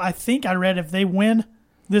right in the play. I think I read if they win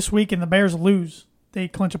this week and the Bears lose, they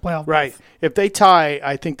clinch a playoff. Right. If they tie,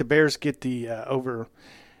 I think the Bears get the over.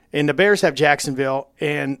 And the Bears have Jacksonville,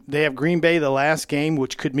 and they have Green Bay the last game,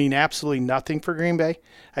 which could mean absolutely nothing for Green Bay.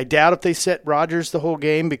 I doubt if they sit Rodgers the whole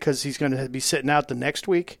game because he's going to be sitting out the next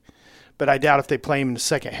week. But I doubt if they play him in the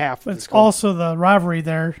second half. But it's also the rivalry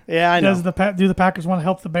there. Yeah, I know. Do the Packers want to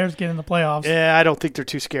help the Bears get in the playoffs? Yeah, I don't think they're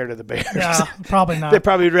too scared of the Bears. Yeah, probably not. They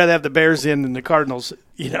probably would rather have the Bears in than the Cardinals,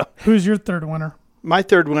 Who's your third winner? My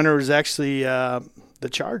third winner is actually the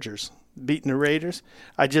Chargers, beating the Raiders.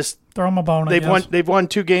 I just throw them a bone. They've won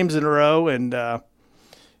 2 games in a row, and the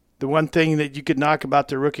one thing that you could knock about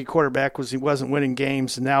their rookie quarterback was he wasn't winning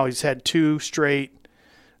games, and now he's had 2 straight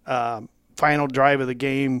final drive of the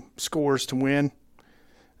game scores to win.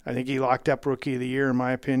 I think he locked up Rookie of the Year, in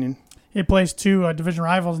my opinion. He plays 2 division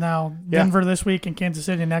rivals now, Denver this week and Kansas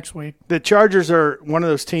City next week. The Chargers are one of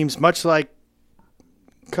those teams, much like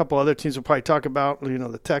a couple other teams we'll probably talk about,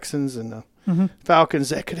 the Texans and the Falcons,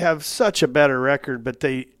 that could have such a better record, but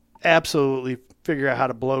they absolutely figure out how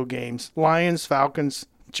to blow games. Lions, Falcons,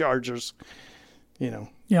 Chargers,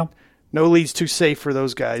 Yeah. No lead's too safe for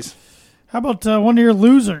those guys. How about one of your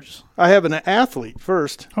losers? I have an athlete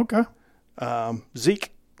first. Okay.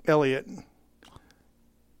 Zeke Elliott.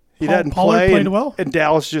 He Pollard doesn't play, played well. And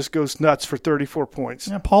Dallas just goes nuts for 34 points.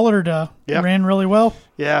 Yeah, Pollard ran really well.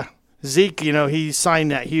 Yeah. Zeke, he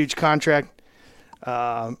signed that huge contract.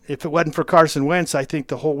 If it wasn't for Carson Wentz, I think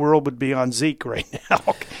the whole world would be on Zeke right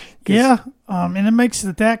now. Yeah, and it makes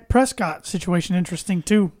the Dak Prescott situation interesting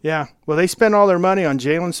too. Yeah. Well, they spent all their money on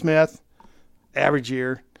Jalen Smith, average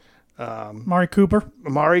year. Amari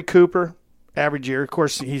Cooper, average year. Of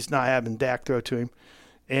course, he's not having Dak throw to him.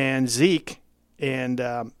 And Zeke, and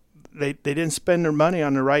they didn't spend their money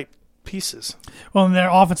on the right pieces. Well, and their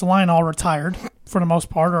offensive line all retired for the most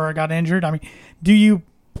part or got injured. I mean,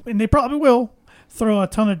 and they probably will, throw a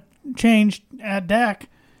ton of change at Dak.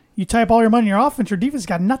 You type all your money in your offense, your defense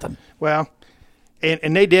got nothing. Well,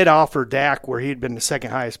 and they did offer Dak where he had been the second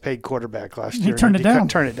highest paid quarterback last year. He turned it down.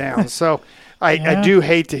 Turned it down. So I do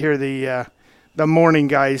hate to hear the morning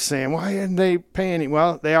guys saying, why didn't they pay any?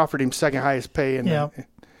 Well, they offered him second highest pay and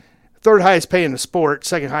third highest pay in the sport,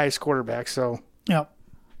 second highest quarterback. So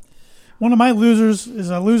one of my losers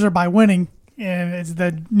is a loser by winning, and it's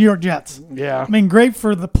the New York Jets. Yeah. I mean, great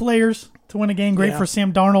for the players to win a game. Great for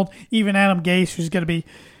Sam Darnold, even Adam Gase, who's going to be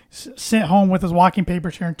sent home with his walking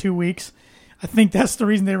papers here in 2 weeks. I think that's the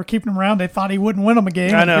reason they were keeping him around. They thought he wouldn't win them a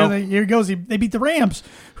game. I know. Here he goes. They beat the Rams,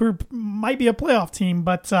 who might be a playoff team,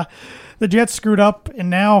 but the Jets screwed up,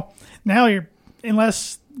 and now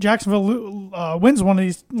unless Jacksonville wins one of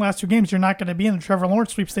these last 2 games, you're not going to be in the Trevor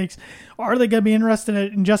Lawrence sweepstakes. Are they going to be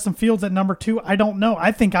interested in Justin Fields at number 2? I don't know.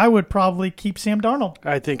 I think I would probably keep Sam Darnold.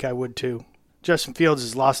 I think I would too. Justin Fields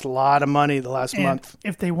has lost a lot of money the last month.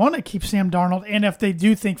 If they want to keep Sam Darnold, and if they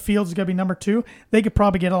do think Fields is going to be number 2, they could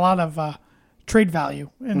probably get a lot of trade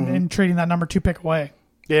value in trading that number 2 pick away.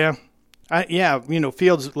 Yeah.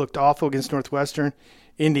 Fields looked awful against Northwestern.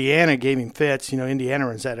 Indiana gave him fits. Indiana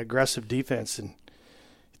runs that aggressive defense and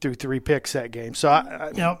threw 3 picks that game.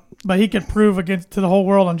 So but he could prove to the whole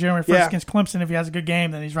world on January 1st against Clemson if he has a good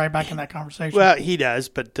game, then he's right back in that conversation. Well, he does,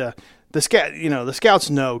 but the scouts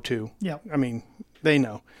know too. Yeah. I mean, they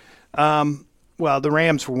know. The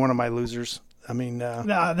Rams were one of my losers. I mean,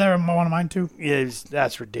 They're one of mine too.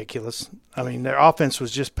 that's ridiculous. I mean, their offense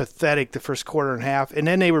was just pathetic the first quarter and half, and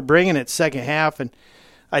then they were bringing it second half. And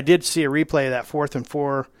I did see a replay of that 4th and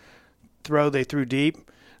 4 throw they threw deep.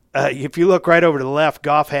 If you look right over to the left,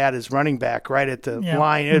 Goff had his running back right at the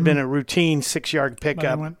line. It had been a routine 6-yard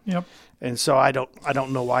pickup. Yep. And so I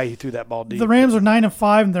don't know why he threw that ball deep. The Rams are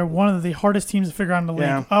 9-5, and they're one of the hardest teams to figure out in the league.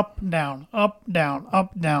 Yeah. Up, down, up, down,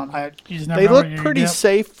 up, down. You just never They know look what you're pretty gonna get.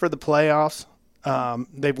 safe for the playoffs.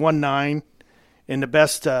 They've won 9, and the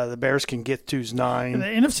best the Bears can get to is 9. The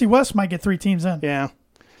NFC West might get 3 teams in. Yeah.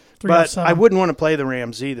 3 out of But 7. I wouldn't want to play the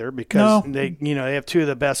Rams either because No. they have 2 of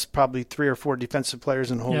the best, probably 3 or 4 defensive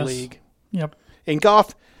players in the whole Yes. league. Yep. And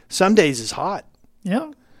Goff some days is hot.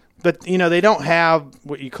 Yeah. But, they don't have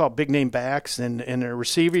what you call big-name backs, and their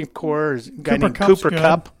receiving core is a guy named Kupp's Cooper good.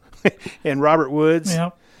 Kupp and Robert Woods.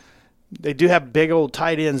 Yep. They do have big old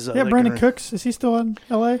tight ends. Yeah, Brandon Cooks. Is he still in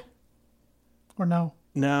L.A.? Or no?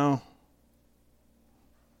 No.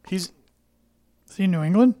 Is he in New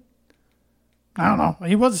England? I don't know.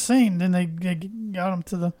 He was a Saint. Then they got him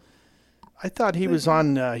to the I thought he was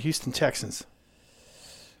on Houston Texans.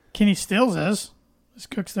 Kenny Stills is. Is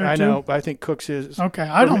Cooks there I too? know, but I think Cooks is. Okay,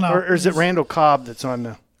 I don't know. Or is it Randall Cobb that's on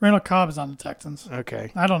the? Randall Cobb is on the Texans.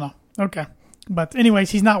 Okay. I don't know. Okay. But anyways,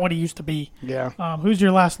 he's not what he used to be. Yeah. Who's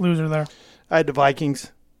your last loser there? I had the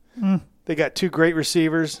Vikings. They got 2 great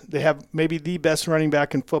receivers. They have maybe the best running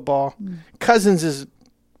back in football. Cousins is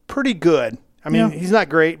pretty good. I mean, he's not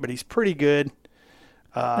great, but he's pretty good.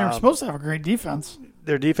 They were supposed to have a great defense.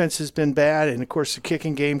 Their defense has been bad, and of course, the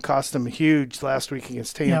kicking game cost them huge last week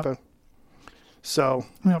against Tampa. Yep. So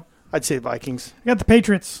Yep. I'd say Vikings. I got the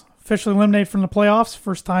Patriots officially eliminated from the playoffs.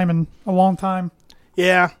 First time in a long time.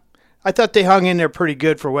 Yeah. I thought they hung in there pretty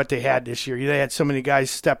good for what they had this year. They had so many guys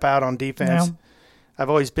step out on defense. Yeah. I've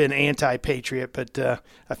always been anti-Patriot, but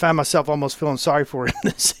I found myself almost feeling sorry for him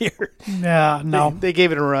this year. Yeah, no. They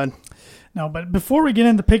gave it a run. No, but before we get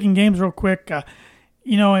into picking games real quick,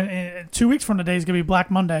 in 2 weeks from today is going to be Black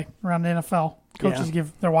Monday around the NFL. Coaches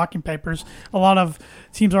give their walking papers. A lot of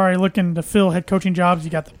teams are already looking to fill head coaching jobs. You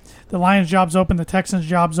got the Lions jobs open, the Texans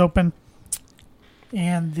jobs open,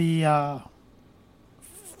 and the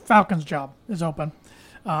Falcons job is open.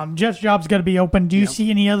 Jets job's got to be open. Do you see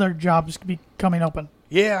any other jobs becoming open?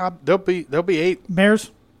 Yeah, they'll be 8. Bears?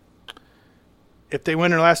 If they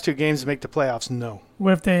win their last 2 games and make the playoffs, no.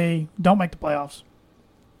 What if they don't make the playoffs?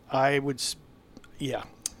 I would, yeah.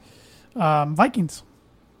 Vikings?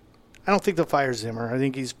 I don't think they'll fire Zimmer. I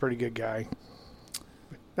think he's a pretty good guy.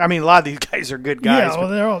 I mean, a lot of these guys are good guys. Yeah, well,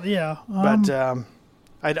 they're all, yeah.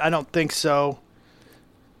 I don't think so.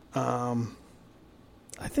 I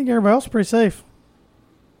think everybody else is pretty safe.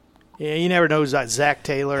 Yeah, you never know who's that. Zach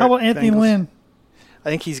Taylor. How about Anthony Bengals. Lynn? I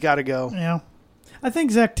think he's got to go. Yeah. I think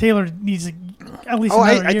Zach Taylor needs at least Oh,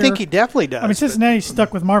 another I year. think he definitely does. I mean, Cincinnati's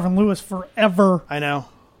stuck with Marvin Lewis forever. I know.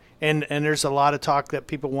 And there's a lot of talk that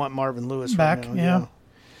people want Marvin Lewis Back, right now.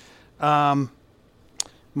 Yeah.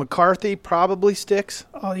 McCarthy probably sticks.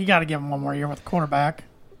 Oh, you got to give him one more year with the quarterback.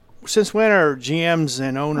 Since when are GMs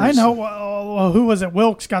and owners? I know. Well, who was it?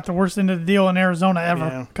 Wilkes got the worst end of the deal in Arizona ever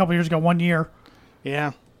Yeah. a couple years ago, 1 year.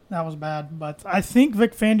 Yeah. That was bad. But I think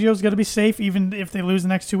Vic Fangio's going to be safe even if they lose the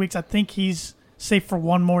next 2 weeks. I think he's safe for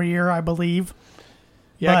 1 more year, I believe.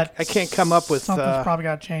 Yeah, But I can't come up with something's probably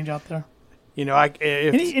got to change out there. if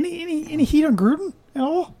Any heat on Gruden at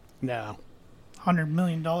all? no. $100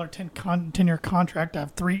 million 10-year contract to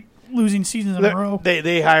have 3 losing seasons in a row.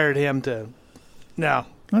 They hired him to. No.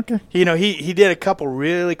 Okay. He did a couple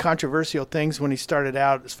really controversial things when he started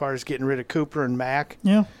out as far as getting rid of Cooper and Mack.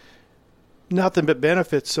 Yeah. Nothing but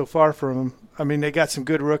benefits so far from him. I mean, they got some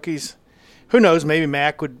good rookies. Who knows? Maybe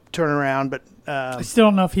Mack would turn around, but I still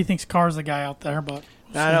don't know if he thinks Carr's the guy out there, but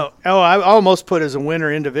we'll I see. know. Oh, I almost put as a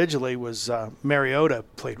winner individually was Mariota.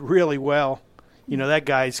 Played really well. That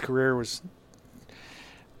guy's career was.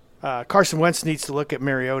 Carson Wentz needs to look at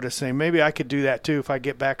Mariota, saying maybe I could do that too if I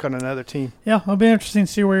get back on another team. Yeah, it'll be interesting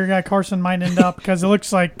to see where your guy Carson might end up because it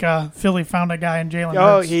looks like Philly found a guy in Jalen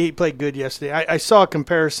Oh, Hurts. he played good yesterday. I saw a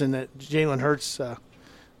comparison that Jalen Hurts,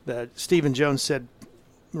 that Stephen Jones said,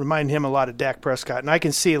 remind him a lot of Dak Prescott, and I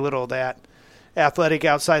can see a little of that. Athletic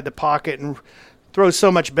outside the pocket and throws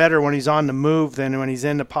so much better when he's on the move than when he's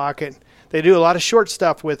in the pocket. They do a lot of short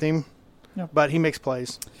stuff with him, but he makes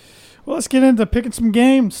plays. Well, let's get into picking some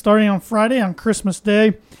games starting on Friday on Christmas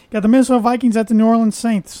Day. Got the Minnesota Vikings at the New Orleans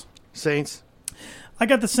Saints. Saints. I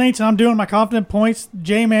got the Saints, and I'm doing my confident points.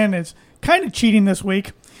 J-Man is kind of cheating this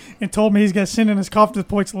week and told me he's going to send in his confidence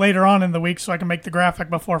points later on in the week so I can make the graphic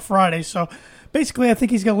before Friday. So basically, I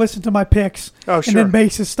think he's going to listen to my picks Oh, sure. and then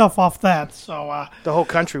base his stuff off that. So The whole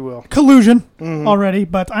country will. collusion already,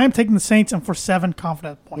 but I am taking the Saints and for 7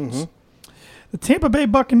 confident points. The Tampa Bay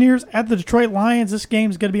Buccaneers at the Detroit Lions. This game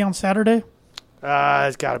is going to be on Saturday.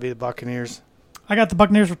 It's got to be the Buccaneers. I got the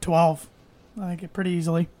Buccaneers for 12. I think it pretty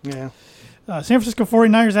easily. Yeah. San Francisco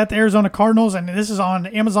 49ers at the Arizona Cardinals, and this is on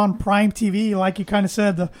Amazon Prime TV. Like you kind of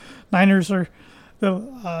said, the Niners are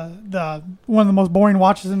the one of the most boring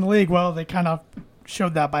watches in the league. Well, they kind of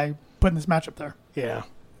showed that by putting this matchup there. Yeah.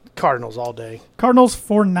 Cardinals all day. Cardinals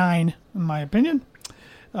 4-9, in my opinion.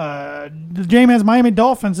 The J-Man's Miami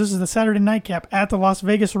Dolphins. This is the Saturday nightcap at the Las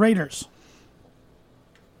Vegas Raiders.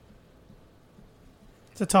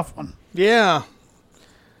 It's a tough one. Yeah.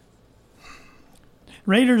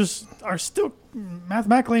 Raiders are still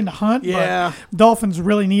mathematically in the hunt, Yeah. but Dolphins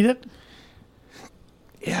really need it.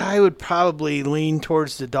 Yeah, I would probably lean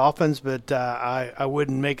towards the Dolphins, but I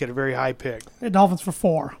wouldn't make it a very high pick. The Dolphins for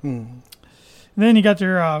 4. Then you got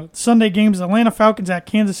your Sunday games, Atlanta Falcons at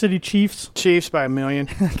Kansas City Chiefs. Chiefs by 1 million.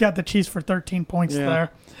 Got the Chiefs for 13 points Yeah.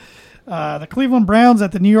 there. The Cleveland Browns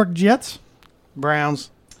at the New York Jets. Browns.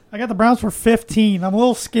 I got the Browns for 15. I'm a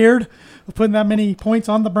little scared of putting that many points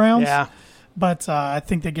on the Browns. Yeah. But I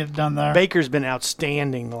think they get it done there. Baker's been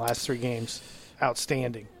outstanding the last 3 games.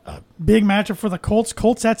 Outstanding. Big matchup for the Colts.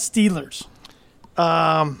 Colts at Steelers.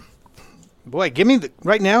 Boy, give me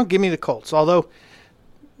the Colts. Although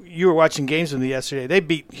you were watching games with me yesterday, they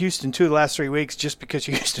beat Houston 2 of the last 3 weeks just because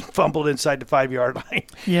Houston fumbled inside the 5-yard line.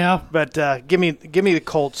 Yeah. But give me the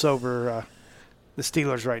Colts over the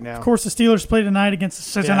Steelers right now. Of course, the Steelers play tonight against the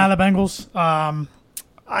Cincinnati Bengals.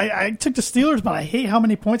 I took the Steelers, but I hate how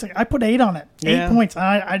many points. I put 8 on it. 8 points.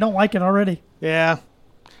 I don't like it already. Yeah.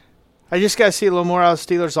 I just got to see a little more out of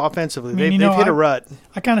the Steelers offensively. They've hit a rut.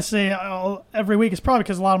 I kind of say every week, it's probably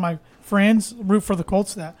because a lot of my friends root for the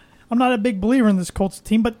Colts. That I'm not a big believer in this Colts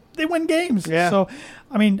team, but they win games. Yeah. So,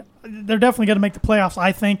 I mean, they're definitely going to make the playoffs,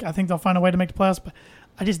 I think. I think they'll find a way to make the playoffs, but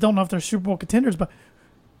I just don't know if they're Super Bowl contenders. But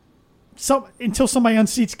until somebody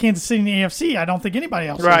unseats Kansas City in the AFC, I don't think anybody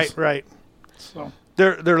else is. Right. So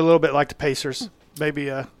They're a little bit like the Pacers. Maybe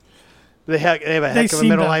they have a heck of a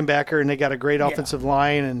middle linebacker, and they got a great offensive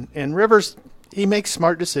line. And Rivers, he makes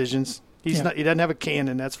smart decisions. He doesn't have a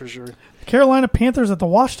cannon, that's for sure. Carolina Panthers at the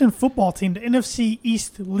Washington football team, the NFC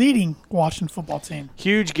East leading Washington football team.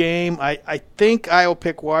 Huge game. I think I'll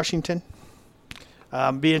pick Washington.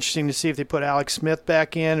 Be interesting to see if they put Alex Smith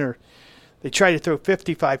back in, or they tried to throw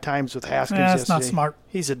 55 times with Haskins yesterday. That's not smart.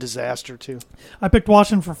 He's a disaster, too. I picked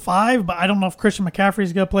Washington for 5, but I don't know if Christian McCaffrey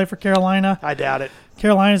is going to play for Carolina. I doubt it.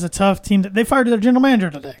 Carolina's a tough team. They fired their general manager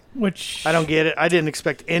today, which I don't get it. I didn't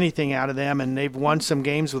expect anything out of them, and they've won some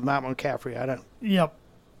games with Matt McCaffrey.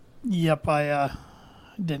 Yep. I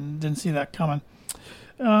didn't see that coming.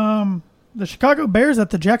 The Chicago Bears at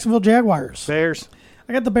the Jacksonville Jaguars. Bears.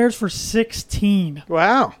 I got the Bears for 16.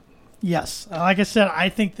 Wow. Yes. Like I said, I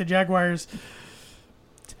think the Jaguars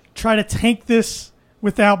try to tank this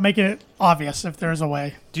without making it obvious if there's a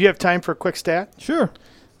way. Do you have time for a quick stat? Sure.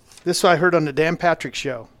 This is what I heard on the Dan Patrick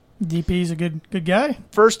Show. DP's a good guy.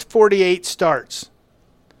 First 48 starts.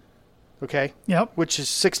 Okay? Yep. Which is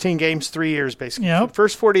 16 games, 3 years, basically. Yep.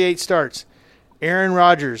 First 48 starts. Aaron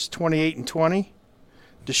Rodgers, 28-20.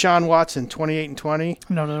 Deshaun Watson,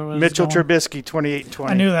 28-20. Mitchell Trubisky, 28-20.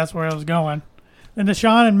 I knew that's where I was going. And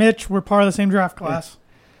Deshaun and Mitch were part of the same draft class.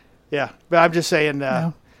 Yeah. But I'm just saying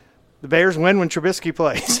the Bears win when Trubisky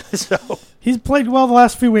plays. So he's played well the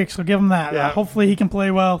last few weeks, so give him that. Yeah. Hopefully he can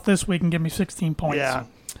play well this week and give me 16 points. Yeah.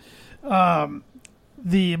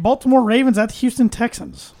 The Baltimore Ravens at the Houston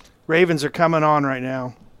Texans. Ravens are coming on right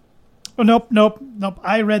now. Oh, nope.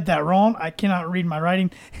 I read that wrong. I cannot read my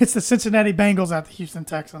writing. It's the Cincinnati Bengals at the Houston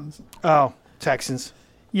Texans. Oh, Texans.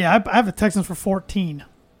 Yeah, I have the Texans for 14.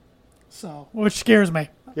 So, which scares me.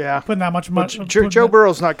 Yeah. Putting that much money. Joe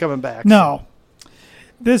Burrow's not coming back. No.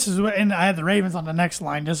 This is, and I had the Ravens on the next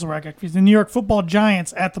line. This is where I got confused. The New York Football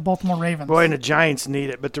Giants at the Baltimore Ravens. Boy, and the Giants need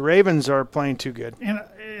it, but the Ravens are playing too good. And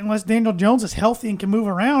unless Daniel Jones is healthy and can move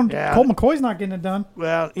around, Colt McCoy's not getting it done.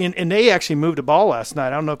 Well, and they actually moved the ball last night.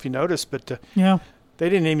 I don't know if you noticed, but they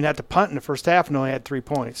didn't even have to punt in the first half and only had 3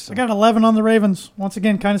 points. So. I got 11 on the Ravens. Once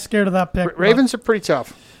again, kind of scared of that pick. Ravens are pretty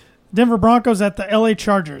tough. Denver Broncos at the L.A.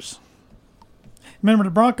 Chargers. Remember,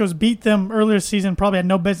 the Broncos beat them earlier this season, probably had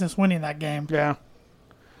no business winning that game. Yeah.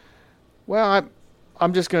 Well,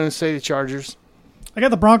 I'm just going to say the Chargers. I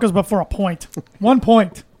got the Broncos, but for a point. 1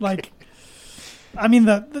 point. The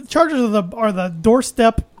Chargers are the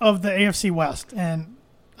doorstep of the AFC West, and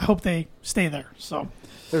I hope they stay there. So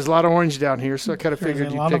there's a lot of orange down here, so I kind of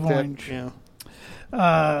figured you'd pick that.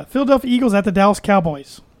 Yeah. Philadelphia Eagles at the Dallas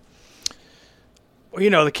Cowboys.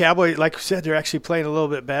 Well, the Cowboys, like we said, they're actually playing a little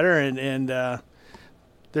bit better, and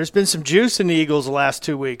there's been some juice in the Eagles the last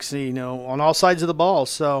 2 weeks, on all sides of the ball.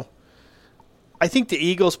 So I think the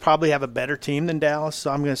Eagles probably have a better team than Dallas,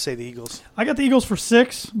 so I'm going to say the Eagles. I got the Eagles for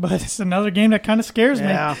 6, but it's another game that kind of scares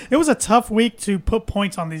me. It was a tough week to put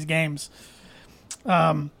points on these games.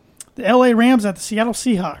 The L.A. Rams at the Seattle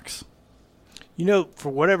Seahawks. For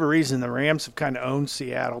whatever reason, the Rams have kind of owned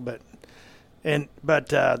Seattle, but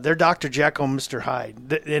they're Dr. Jekyll and Mr.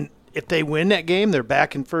 Hyde. And if they win that game, they're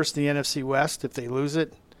back in first in the NFC West. If they lose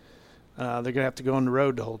it, they're going to have to go on the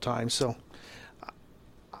road the whole time. So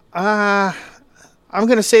I'm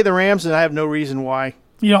going to say the Rams, and I have no reason why.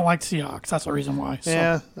 You don't like Seahawks. That's the reason why. So.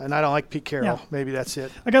 Yeah, and I don't like Pete Carroll. Yeah. Maybe that's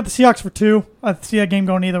it. I got the Seahawks for 2. I see that game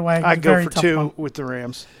going either way. I'd go for 2 with the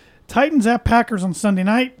Rams. Titans at Packers on Sunday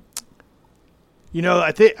night.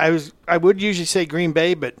 I think I would usually say Green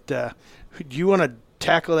Bay, but do you want to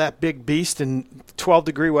tackle that big beast in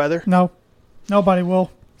 12-degree weather? No, nobody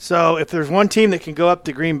will. So if there's one team that can go up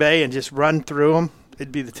to Green Bay and just run through them,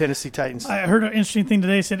 it'd be the Tennessee Titans. I heard an interesting thing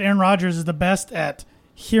today. It said Aaron Rodgers is the best at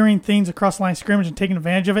hearing things across the line of scrimmage and taking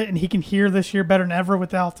advantage of it, and he can hear this year better than ever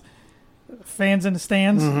without fans in the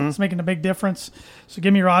stands. Mm-hmm. It's making a big difference. So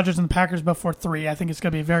give me Rodgers and the Packers before 3. I think it's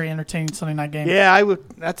going to be a very entertaining Sunday night game. Yeah, I would.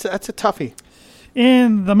 That's a toughie.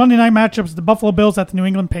 In the Monday night matchups, the Buffalo Bills at the New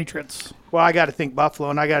England Patriots. Well, I got to think Buffalo,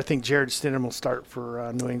 and I got to think Jared Stidham will start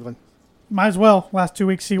for New England. Might as well. Last 2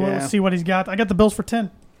 weeks, see what he's got. I got the Bills for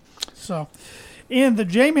 10. So, in the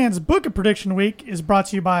J-Man's Book of Prediction Week is brought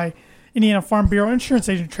to you by Indiana Farm Bureau Insurance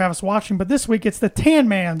Agent Travis Watching. But this week, it's the Tan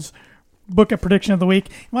Man's Book of Prediction of the Week.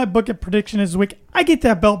 My Book of Prediction is the week. I get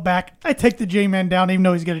that belt back. I take the J-Man down, even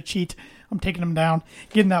though he's going to cheat. I'm taking him down,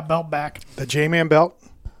 getting that belt back. The J-Man belt?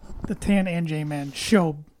 The Tan and J-Man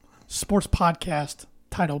Show Sports Podcast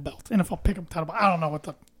title belt. NFL Pick'em title belt. I don't know what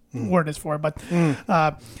the word is for it, but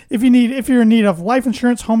if you're in need of life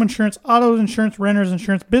insurance, home insurance, auto insurance, renter's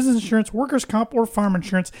insurance, business insurance, workers' comp, or farm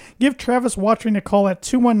insurance, give Travis Watching a call at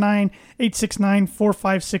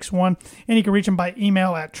 219-869-4561, and you can reach him by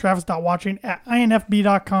email at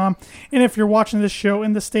travis.watching@infb.com. And if you're watching this show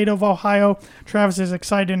in the state of Ohio, Travis is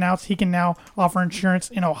excited to announce he can now offer insurance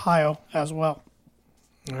in Ohio as well.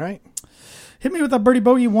 All right. Hit me with that birdie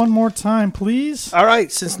bogey one more time, please. All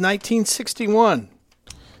right. Since 1961,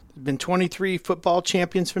 there's been 23 football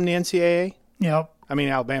champions from the NCAA. Yep. I mean,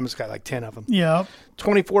 Alabama's got like 10 of them. Yep.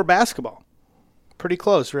 24 basketball. Pretty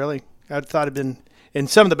close, really. I'd thought it'd been in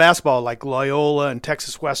some of the basketball, like Loyola and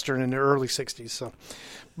Texas Western in the early 60s. So,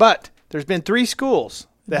 but there's been 3 schools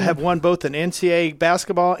that have won both an NCAA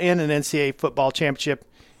basketball and an NCAA football championship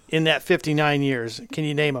in that 59 years. Can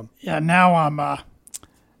you name them? Yeah.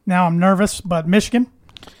 Now I'm nervous, but Michigan.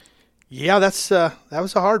 Yeah, that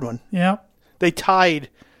was a hard one. Yeah. They tied.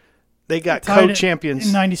 They got co-champions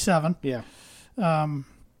in '97. Yeah. For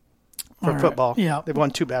football. Yeah. They've won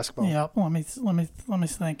 2 basketball. Yeah. Let me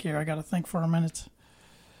think here. I got to think for a minute.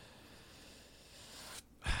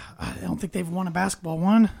 I don't think they've won a basketball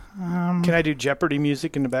one. Can I do Jeopardy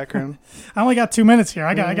music in the background? I only got 2 minutes here.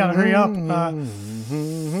 I got to hurry up. I'm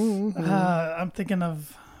thinking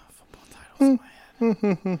of football titles in my head.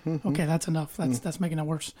 Okay, that's enough. That's making it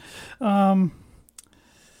worse. Man,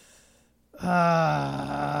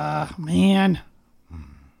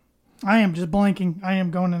 I am just blanking. I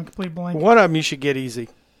am going in a complete blank. One of them you should get easy.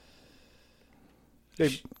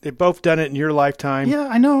 They've both done it in your lifetime. Yeah,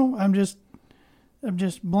 I know. I'm just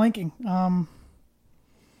blanking.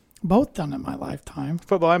 Both done it in my lifetime.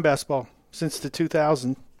 Football and basketball since the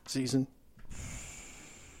 2000 season.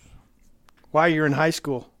 While you're in high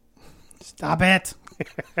school. Stop it.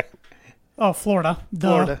 Oh, Florida. Duh.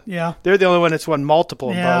 Florida. Yeah. They're the only one that's won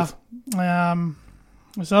multiple in both.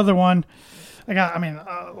 This other one,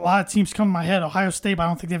 a lot of teams come to my head. Ohio State, but I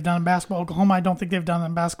don't think they've done in basketball. Oklahoma, I don't think they've done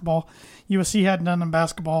in basketball. USC hadn't done in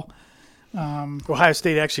basketball. Ohio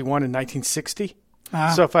State actually won in 1960.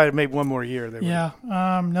 So if I had made one more year, they would. Yeah.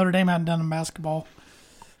 Notre Dame hadn't done in basketball.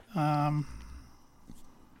 I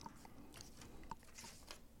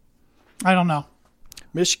don't know.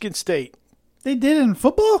 Michigan State. They did it in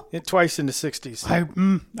football? Twice in the 60s.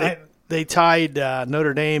 They tied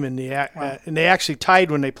Notre Dame, and they actually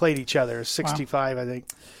tied when they played each other, 65, I think.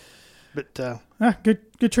 But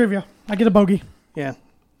good trivia. I get a bogey. Yeah,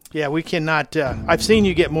 we cannot. I've seen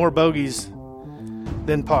you get more bogeys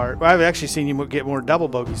than par. Well, I've actually seen you get more double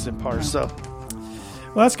bogeys than par. So,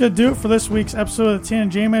 well, that's going to do it for this week's episode of the Tan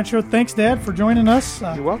and J-Man Show. Thanks, Dad, for joining us.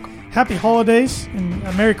 You're welcome. Happy holidays and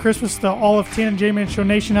Merry Christmas to all of Tan and J-Man Show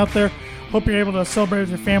Nation out there. Hope you're able to celebrate with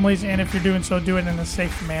your families, and if you're doing so, do it in a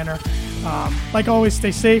safe manner. Like always,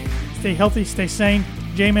 stay safe, stay healthy, stay sane.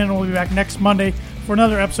 J-Man will be back next Monday for for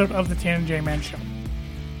another episode of the Tan and J Man Show.